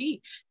came to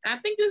be. And I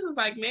think this is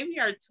like maybe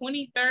our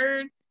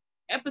 23rd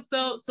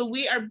episode. So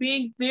we are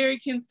being very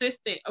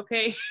consistent,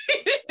 okay?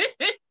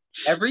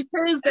 Every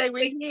Tuesday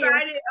we're here.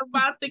 Excited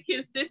about the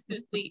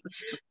consistency.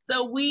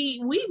 So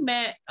we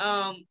met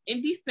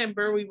in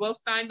December. We both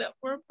signed up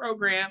for a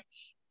program,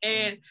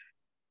 and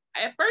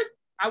at first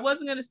I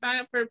wasn't going to sign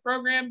up for the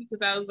program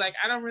because I was like,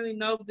 I don't really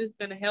know if this is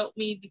going to help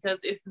me, because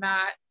it's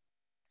not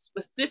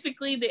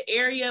specifically the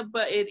area,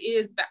 but it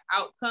is the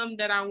outcome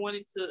that I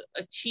wanted to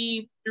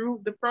achieve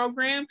through the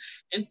program.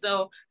 And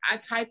so I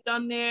typed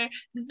on there,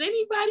 does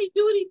anybody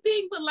do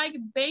anything but like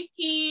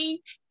baking?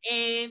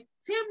 And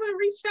Tamela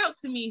reached out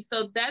to me.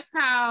 So that's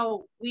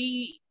how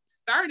we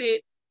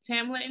started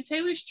Tamela and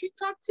Taylor's Treat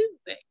Talk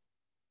Tuesday.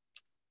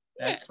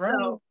 Yeah. That's right.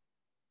 So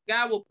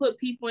God will put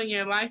people in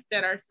your life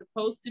that are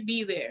supposed to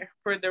be there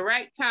for the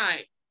right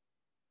time.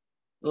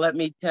 Let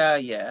me tell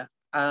you,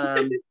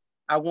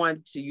 I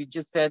want to, you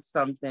just said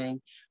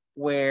something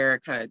where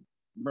it kind of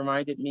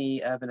reminded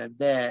me of an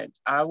event.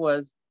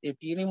 If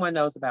anyone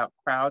knows about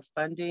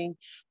crowdfunding,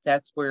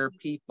 that's where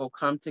people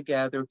come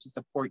together to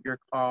support your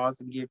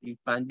cause and give you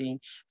funding,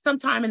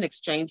 sometime in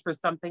exchange for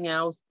something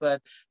else.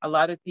 But a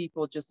lot of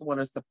people just want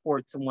to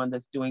support someone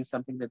that's doing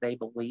something that they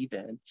believe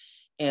in.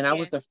 And I Yeah.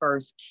 was the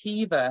first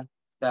Kiva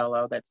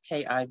fellow, that's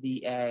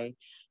KIVA,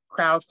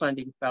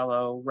 crowdfunding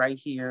fellow right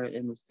here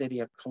in the city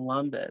of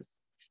Columbus.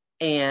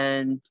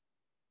 And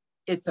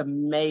it's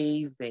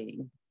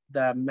amazing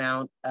the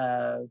amount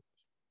of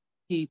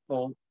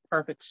people,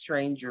 perfect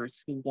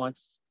strangers, who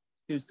wants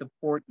to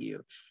support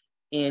you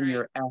in Right.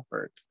 your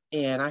efforts.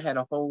 And I had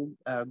a whole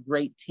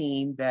great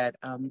team that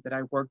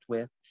I worked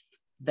with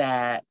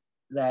that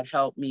that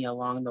helped me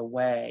along the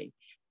way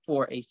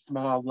for a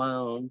small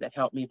loan that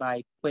helped me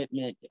buy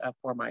equipment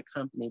for my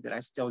company that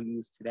I still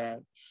use today.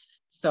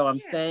 So I'm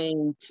Yeah.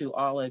 saying to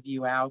all of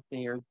you out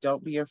there,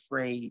 don't be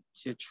afraid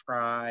to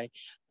try.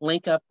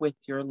 Link up with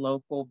your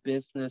local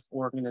business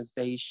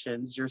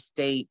organizations, your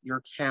state,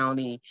 your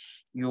county,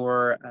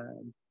 your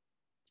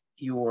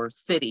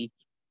city,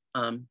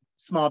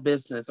 small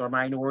business or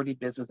minority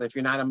business. If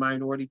you're not a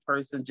minority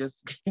person,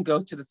 just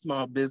go to the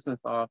small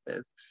business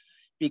office,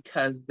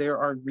 because there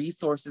are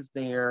resources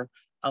there,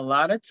 a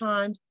lot of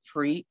times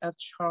free of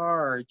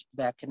charge,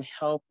 that can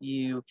help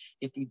you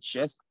if you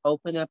just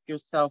open up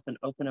yourself and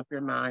open up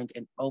your mind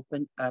and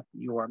open up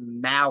your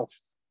mouth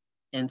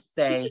and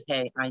say,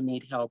 hey, I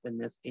need help in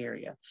this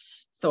area.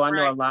 So I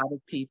know a Right. lot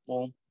of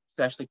people,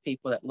 especially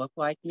people that look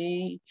like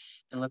me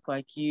and look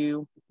like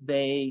you,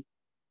 they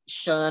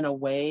shun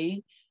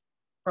away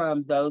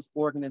from those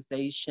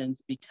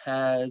organizations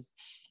because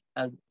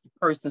a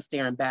person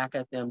staring back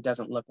at them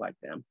doesn't look like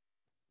them.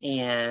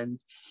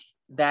 And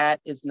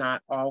that is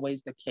not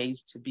always the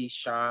case, to be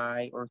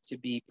shy or to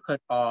be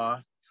put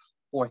off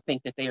or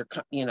think that they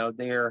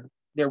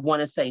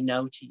want to say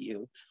no to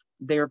you.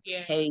 They're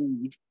Yeah.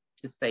 paid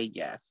to say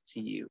yes to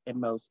you in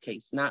most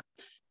cases. Not,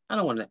 I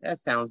don't want to, that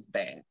sounds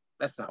bad.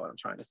 That's not what I'm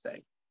trying to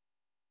say.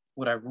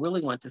 What I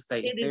really want to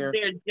say is It is they're,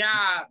 their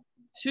job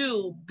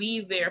to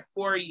be there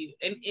for you.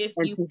 And if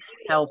and you to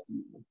feel, help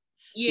you.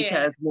 yeah,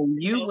 Because when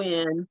to you help,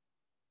 win,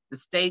 the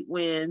state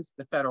wins,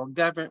 the federal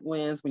government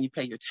wins when you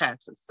pay your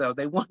taxes. So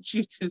they want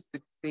you to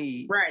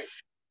succeed. right.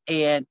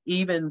 And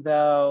even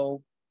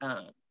though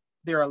um,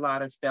 there are a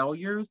lot of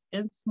failures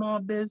in small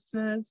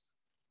business,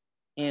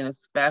 and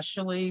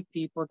especially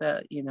people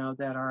that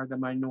are the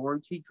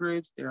minority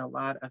groups, there are a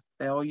lot of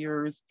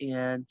failures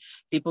and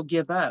people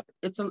give up.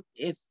 It's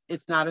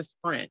not a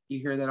sprint. You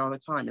hear that all the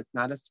time. It's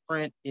not a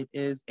sprint. It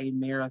is a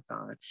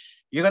marathon.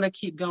 You're gonna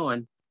keep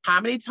going.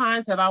 How many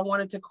times have I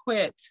wanted to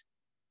quit?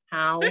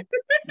 How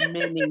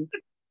many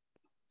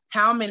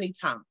how many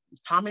times?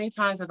 How many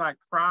times have I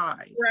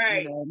cried?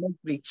 Right. It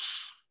makes me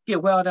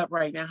get welled up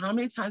right now. How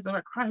many times have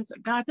I cried and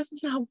said, God, this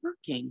is not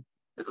working.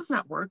 This is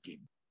not working.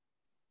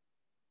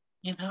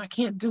 I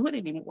can't do it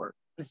anymore.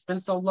 It's been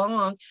so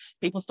long.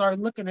 People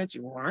started looking at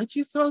you. Well, aren't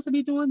you supposed to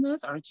be doing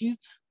this? Aren't you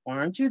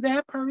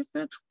that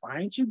person? Why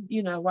aren't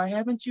why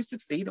haven't you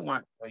succeeded?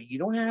 Well, you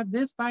don't have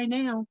this by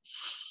now.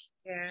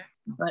 Yeah.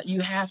 But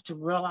you have to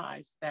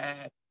realize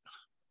that,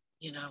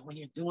 when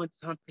you're doing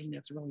something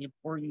that's really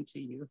important to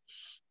you.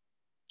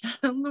 I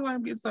don't know why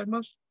I'm getting so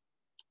emotional.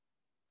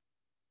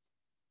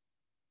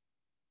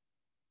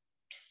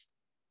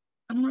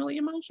 I'm really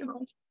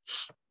emotional.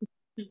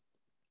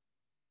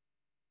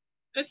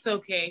 It's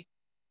okay.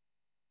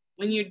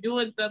 when you're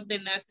doing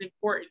something that's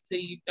important to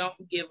you,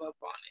 don't give up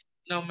on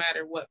it, no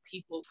matter what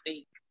people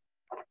think.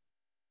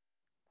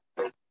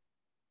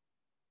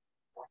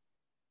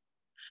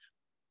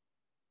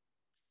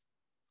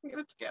 Get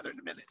it together in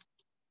a minute.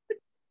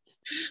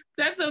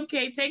 That's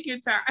okay. Take your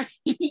time.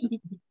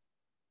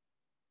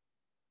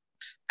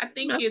 I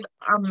think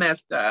I'm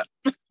messed up.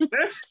 I'm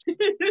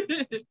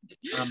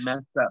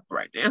messed up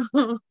right now.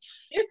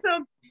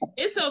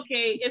 It's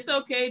okay. It's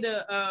okay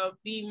to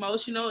be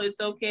emotional. It's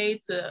okay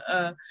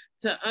to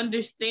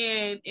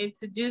understand and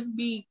to just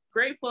be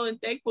grateful and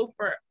thankful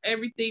for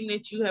everything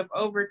that you have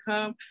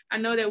overcome. I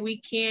know that we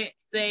can't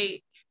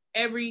say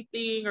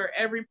everything or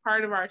every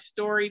part of our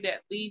story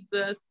that leads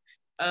us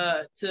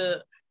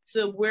to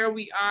where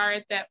we are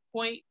at that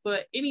point,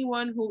 but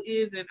anyone who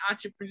is in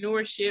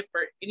entrepreneurship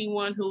or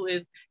anyone who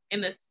is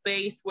in a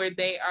space where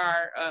they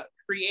are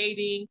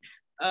creating,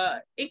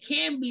 it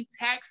can be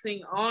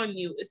taxing on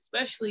you,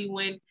 especially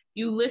when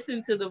you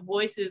listen to the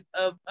voices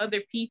of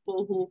other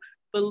people who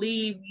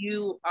believe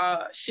you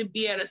should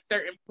be at a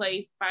certain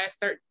place by a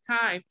certain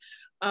time.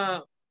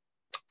 I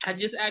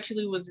just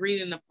actually was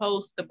reading a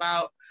post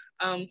about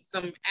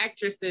some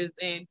actresses,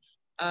 and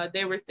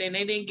they were saying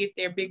they didn't get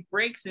their big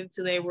breaks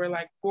until they were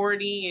like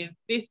 40 and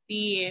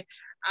 50. And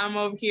I'm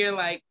over here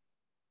like,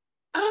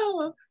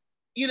 oh,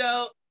 you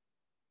know,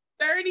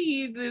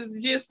 30s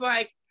is just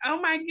like, oh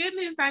my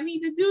goodness, I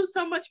need to do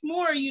so much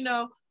more,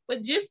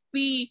 but just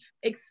be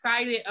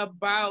excited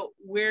about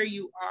where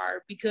you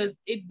are, because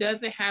it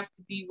doesn't have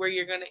to be where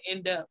you're going to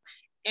end up.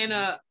 And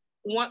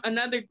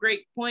another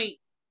great point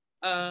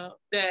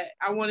that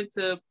I wanted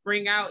to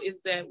bring out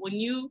is that when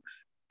you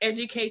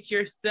educate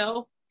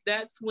yourself,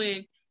 that's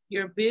when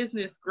your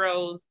business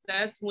grows.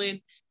 That's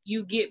when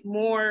you get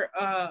more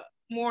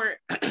more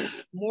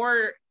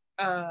more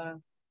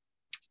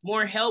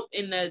more help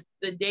in the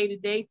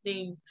day-to-day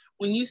things.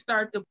 When you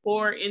start to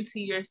pour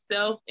into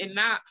yourself, and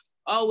not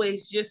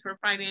always just for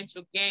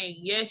financial gain.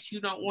 Yes,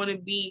 you don't want to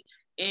be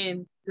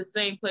in the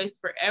same place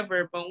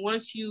forever, but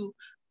once you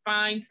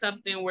find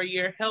something where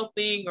you're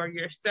helping or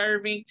you're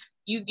serving,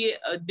 you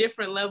get a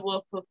different level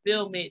of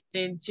fulfillment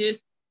than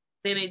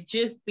it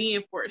just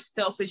being for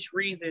selfish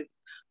reasons.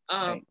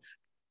 Right.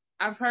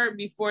 I've heard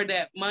before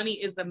that money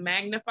is a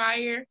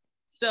magnifier.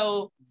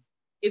 So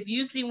if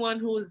you see one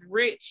who is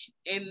rich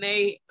and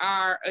they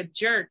are a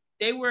jerk,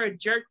 they were a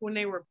jerk when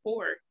they were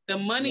poor. The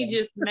money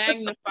just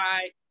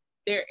magnified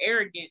their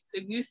arrogance.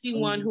 If you see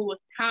one who was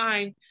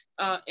kind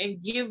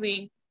and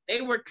giving,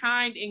 they were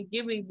kind and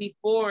giving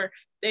before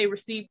they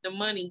received the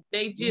money.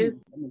 They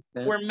just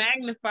were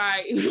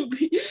magnified.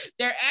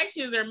 Their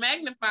actions are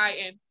magnified,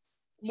 and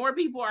more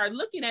people are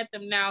looking at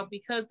them now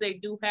because they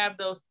do have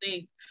those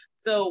things.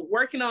 So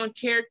working on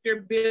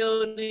character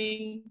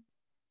building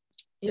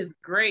is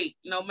great,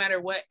 no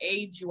matter what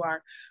age you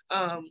are.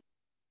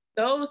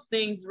 Those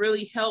things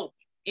really help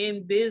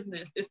in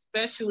business,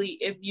 especially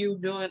if you're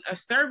doing a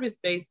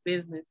service-based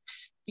business,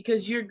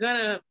 because you're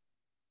gonna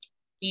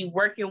be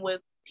working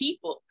with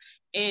people,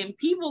 and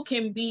people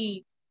can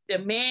be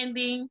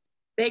demanding.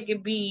 They can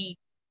be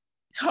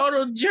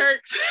total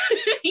jerks.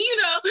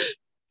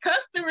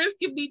 Customers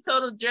can be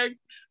total jerks,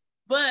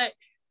 but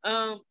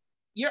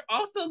you're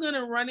also going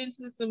to run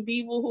into some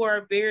people who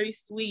are very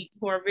sweet,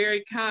 who are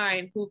very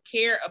kind, who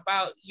care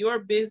about your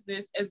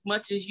business as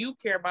much as you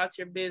care about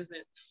your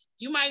business.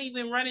 You might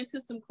even run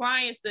into some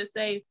clients that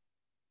say,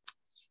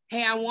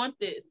 hey, I want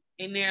this.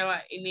 And they're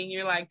like, and then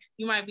you're like,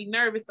 you might be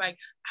nervous, like,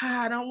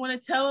 I don't want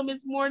to tell them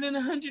it's more than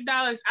 $100.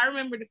 I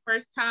remember the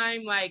first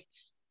time, like,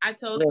 I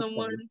told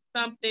someone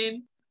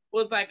something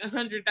was like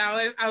 $100.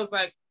 I was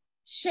like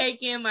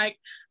shaking, like,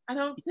 I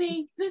don't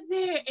think that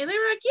they're, and they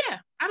were like, yeah,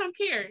 I don't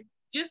care.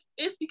 Just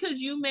it's because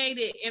you made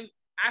it, and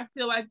I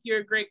feel like you're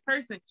a great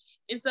person.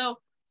 And so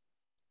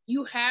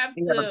you have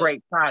a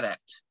great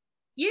product.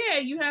 Yeah,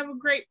 you have a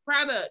great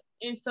product.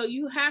 And so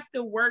you have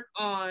to work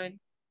on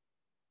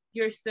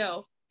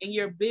yourself, and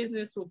your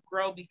business will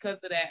grow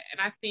because of that. And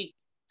I think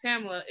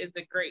Tamela is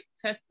a great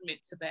testament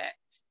to that.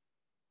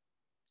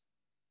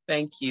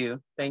 Thank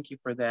you. Thank you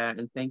for that.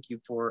 And thank you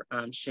for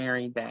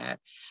sharing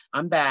that.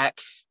 I'm back.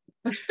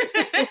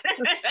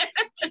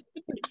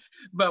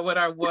 But what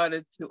I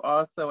wanted to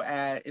also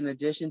add, in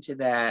addition to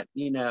that,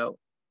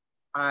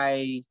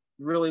 I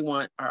really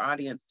want our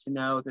audience to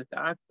know that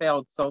I've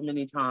failed so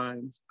many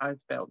times. I've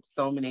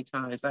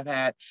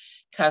had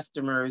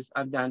customers,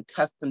 I've done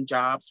custom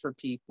jobs for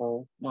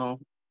people. Well,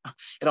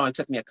 it only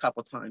took me a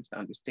couple times to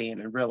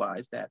understand and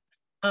realize that,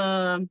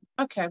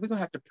 okay, we're going to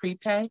have to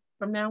prepay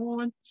from now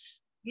on.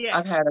 Yeah.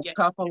 I've had a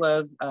couple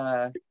of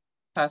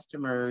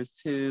customers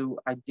who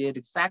I did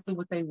exactly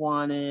what they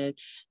wanted,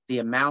 the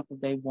amount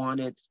that they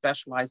wanted,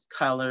 specialized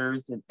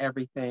colors and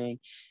everything.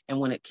 And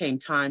when it came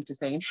time to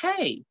saying,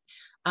 hey,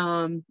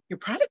 your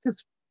product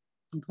is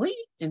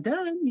complete and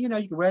done,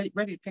 you're ready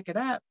to pick it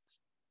up.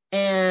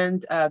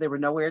 And they were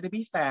nowhere to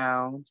be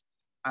found.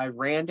 I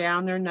ran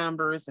down their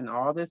numbers and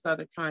all this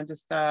other kinds of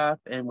stuff,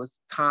 and was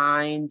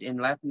kind and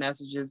left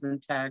messages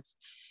and texts.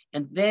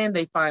 And then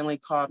they finally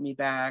called me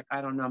back.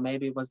 I don't know,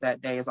 maybe it was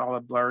that day. It's all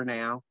a blur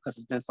now because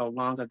it's been so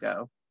long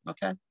ago.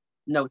 Okay.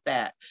 Note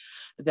that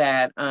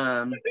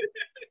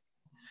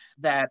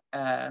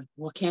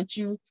well, can't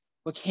you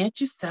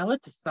sell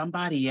it to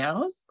somebody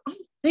else? I'm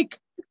like,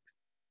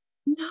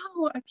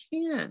 no, I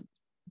can't.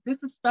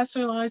 This is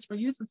specialized for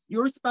you. This is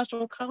your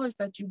special colors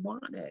that you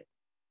wanted.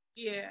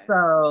 Yeah.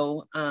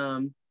 So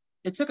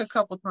it took a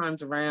couple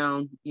times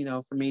around,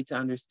 for me to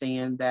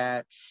understand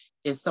that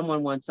if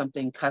someone wants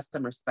something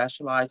custom or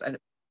specialized,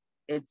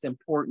 it's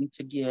important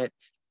to get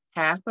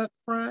half up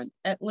front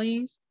at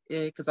least,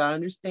 because I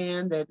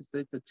understand that it's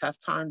a tough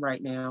time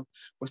right now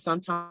where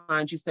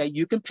sometimes you say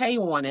you can pay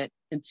on it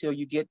until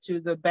you get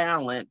to the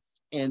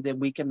balance and then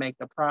we can make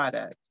the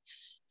product.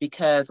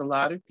 Because a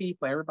lot of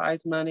people,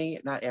 everybody's money,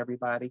 not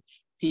everybody,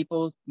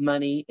 people's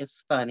money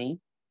is funny.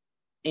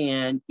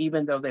 And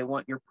even though they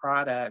want your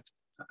product,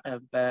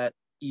 but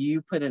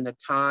you put in the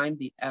time,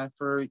 the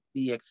effort,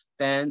 the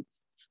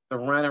expense, the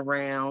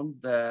runaround,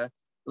 the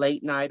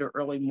late night or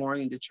early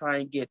morning to try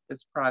and get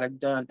this product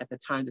done at the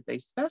time that they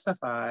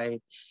specified,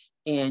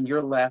 and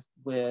you're left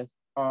with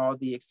all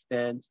the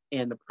expense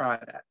and the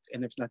product,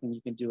 and there's nothing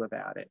you can do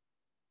about it.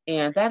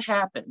 And that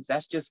happens.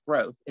 That's just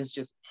growth. It's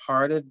just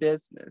part of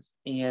business,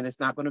 and it's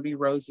not going to be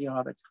rosy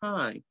all the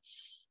time.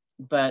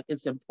 But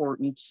it's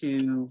important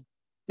to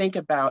think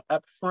about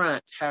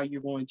upfront how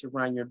you're going to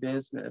run your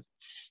business.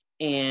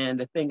 And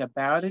the thing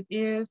about it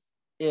is,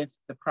 if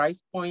the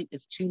price point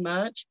is too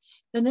much,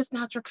 then it's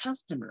not your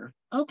customer.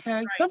 Okay.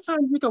 Right.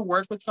 Sometimes we can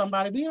work with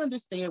somebody. We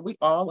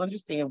all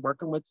understand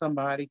working with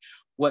somebody,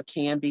 what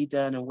can be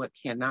done and what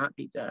cannot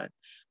be done.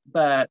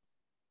 But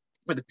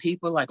for the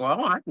people like,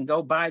 well, I can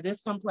go buy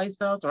this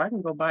someplace else, or I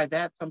can go buy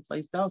that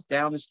someplace else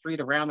down the street,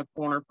 around the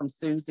corner from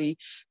Susie,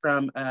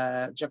 from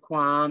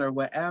Jaquan, or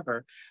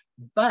whatever.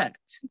 But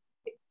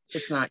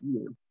it's not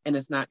you and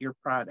it's not your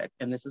product.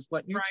 And this is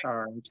what you Right.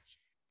 charge.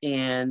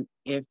 And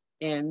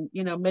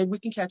maybe we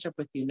can catch up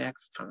with you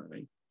next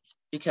time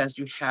because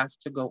you have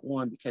to go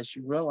on because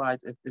you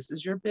realize if this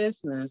is your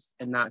business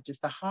and not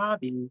just a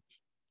hobby,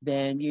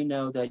 then you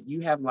know that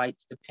you have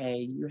lights to pay,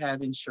 you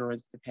have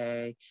insurance to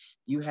pay,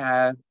 you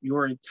have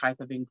your type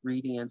of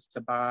ingredients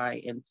to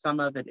buy, and some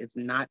of it is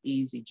not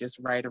easy just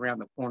right around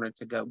the corner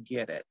to go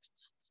get it.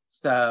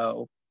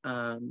 So,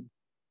 yeah,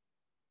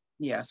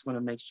 I just want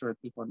to make sure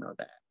people know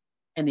that.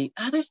 And the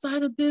other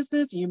side of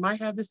business, you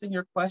might have this in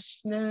your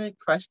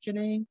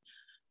questioning,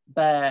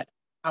 but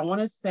I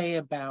want to say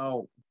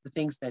about the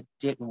things that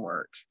didn't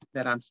work,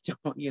 that I'm still,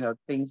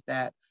 things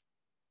that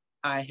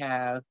I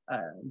have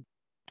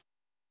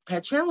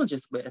had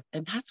challenges with,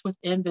 and that's with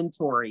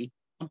inventory.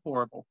 I'm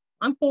horrible.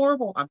 I'm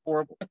horrible. I'm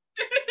horrible.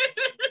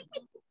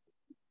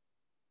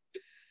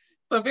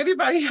 So if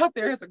anybody out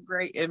there has a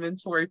great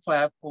inventory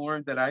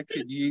platform that I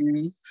could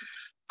use,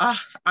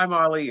 I'm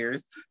all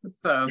ears.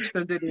 So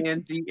send it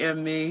in,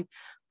 DM me,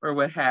 or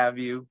what have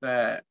you.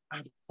 But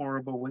I'm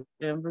horrible with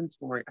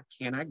inventory. I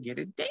cannot get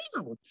it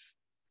down.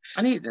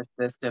 I need an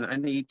assistant.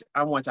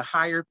 I want to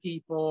hire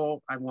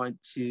people. I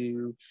want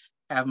to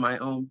have my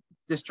own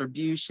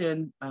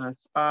distribution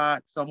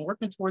spot. So I'm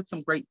working towards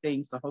some great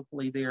things. So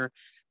hopefully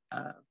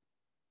uh,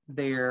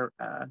 they're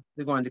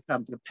going to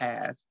come to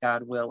pass,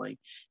 God willing.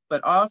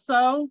 But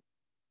also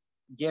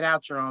get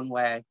out your own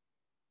way.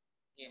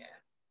 Yeah.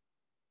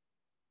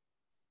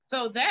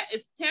 So that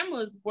is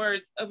Tamela's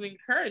words of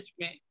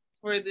encouragement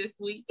for this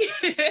week.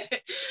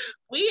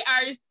 We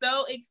are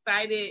so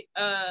excited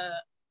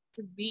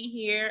to be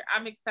here.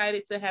 I'm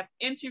excited to have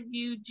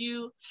interviewed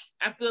you.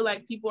 I feel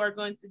like people are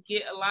going to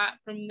get a lot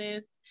from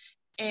this.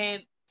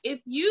 And if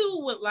you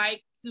would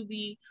like to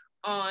be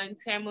on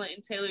Tamela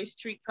and Taylor's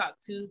Treat Talk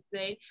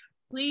Tuesday,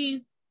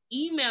 please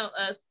email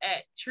us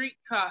at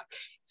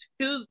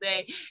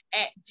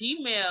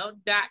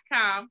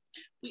treattalktuesday@gmail.com.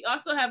 We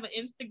also have an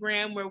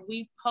Instagram where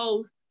we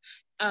post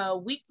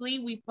weekly,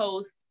 we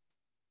post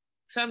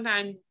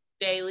sometimes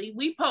daily.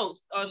 We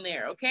post on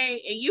there,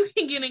 okay? And you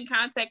can get in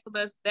contact with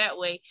us that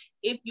way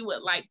if you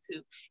would like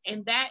to.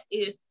 And that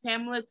is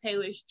Tamela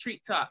Taylor's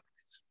Treat Talk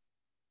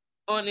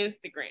on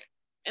Instagram.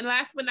 And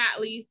last but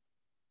not least,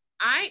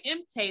 I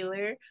am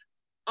Taylor,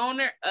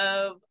 owner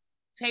of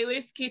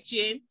Taylor's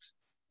Kitchen.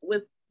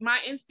 With my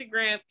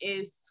Instagram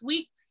is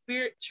Sweet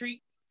Spirit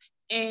Treats.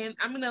 And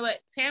I'm gonna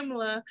let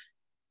Tamela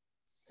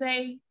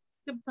say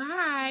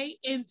goodbye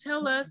and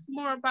tell us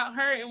more about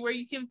her and where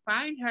you can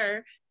find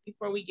her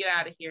before we get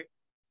out of here.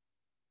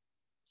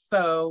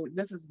 So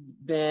this has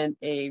been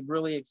a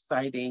really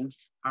exciting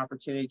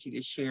opportunity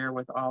to share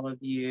with all of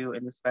you,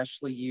 and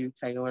especially you,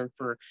 Taylor,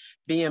 for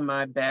being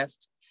my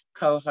best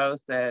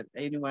co-host that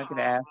anyone could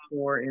ask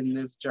for in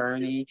this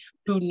journey.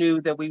 Who knew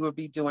that we would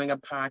be doing a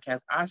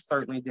podcast? I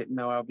certainly didn't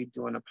know I would be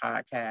doing a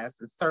podcast.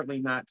 It's certainly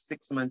not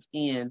 6 months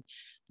in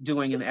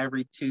doing an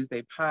every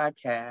Tuesday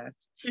podcast.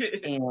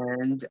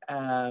 And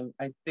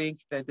I think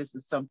that this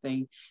is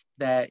something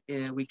that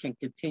we can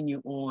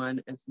continue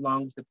on as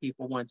long as the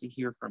people want to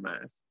hear from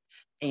us.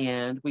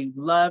 And we'd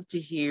love to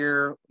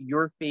hear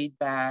your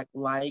feedback,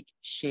 like,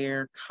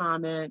 share,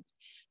 comment.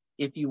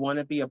 If you want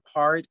to be a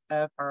part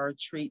of our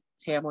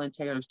Tamela and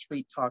Taylor's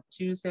Treat Talk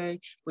Tuesday,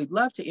 we'd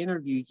love to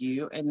interview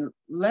you. And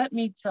let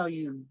me tell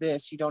you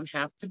this, you don't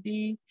have to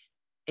be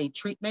a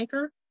treat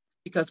maker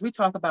because we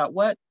talk about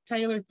what,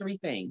 Taylor? Three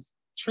things: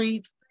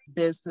 treats,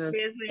 business,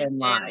 Business and and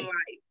life. life.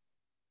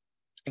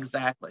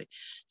 Exactly.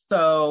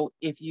 So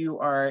if you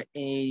are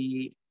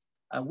a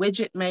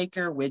widget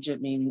maker, widget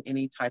meaning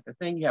any type of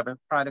thing, you have a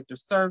product or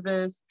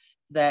service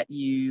that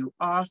you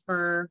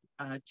offer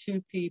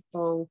to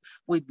people,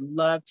 we'd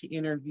love to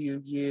interview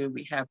you.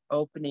 We have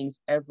openings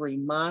every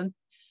month,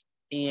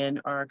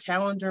 and our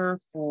calendar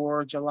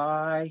for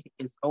July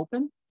is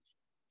open.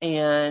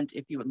 And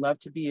if you would love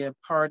to be a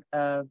part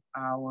of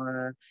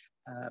our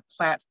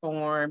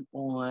platform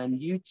on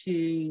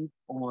YouTube,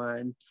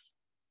 on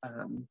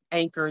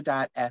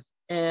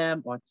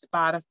Anchor.fm, on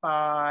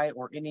Spotify,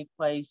 or any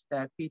place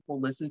that people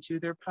listen to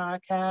their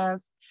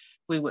podcasts,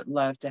 we would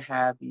love to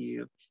have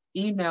you.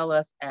 Email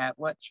us at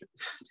what,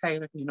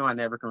 Taylor? You know I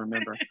never can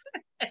remember.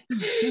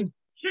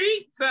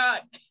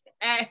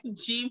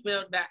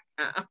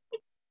 treattalk@gmail.com.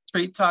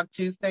 Treat Talk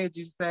Tuesday, did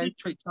you say?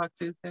 Treat Talk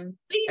Tuesday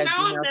See, at now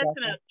I'm messing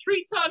gmail.com. up.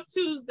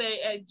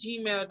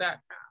 treattalktuesday@gmail.com.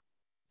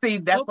 See,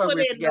 that's We'll why put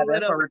we're in the together.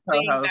 That's why little we're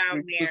thing co-hosts.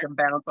 down We there. can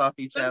bounce off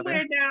each other.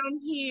 Somewhere down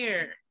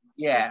here.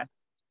 Yeah.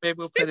 Maybe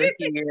we'll put it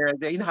here.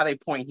 You know how they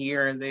point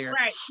here and there.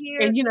 Right here.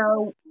 And,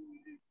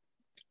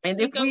 and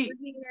if Think over we,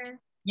 here.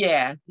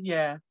 yeah,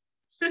 yeah.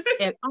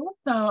 And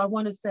also, I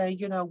want to say,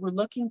 we're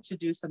looking to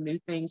do some new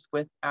things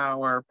with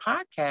our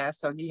podcast.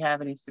 So, if you have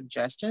any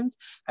suggestions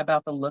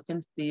about the look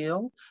and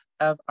feel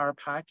of our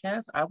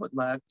podcast, I would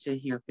love to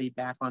hear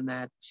feedback on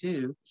that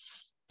too.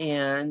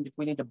 And if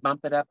we need to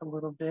bump it up a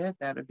little bit,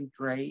 that would be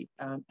great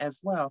as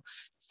well.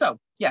 So,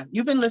 yeah,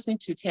 you've been listening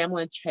to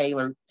Tamela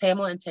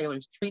and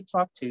Taylor's Treat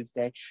Talk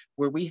Tuesday,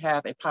 where we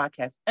have a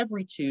podcast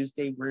every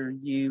Tuesday where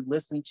you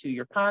listen to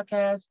your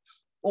podcast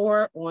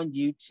or on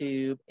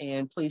YouTube.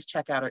 And please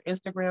check out our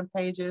Instagram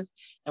pages.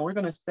 And we're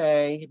going to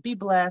say, be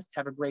blessed,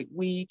 have a great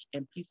week,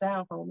 and peace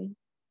out, homie.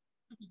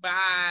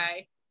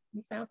 Bye.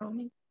 Peace out,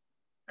 homie.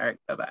 All right,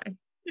 bye-bye.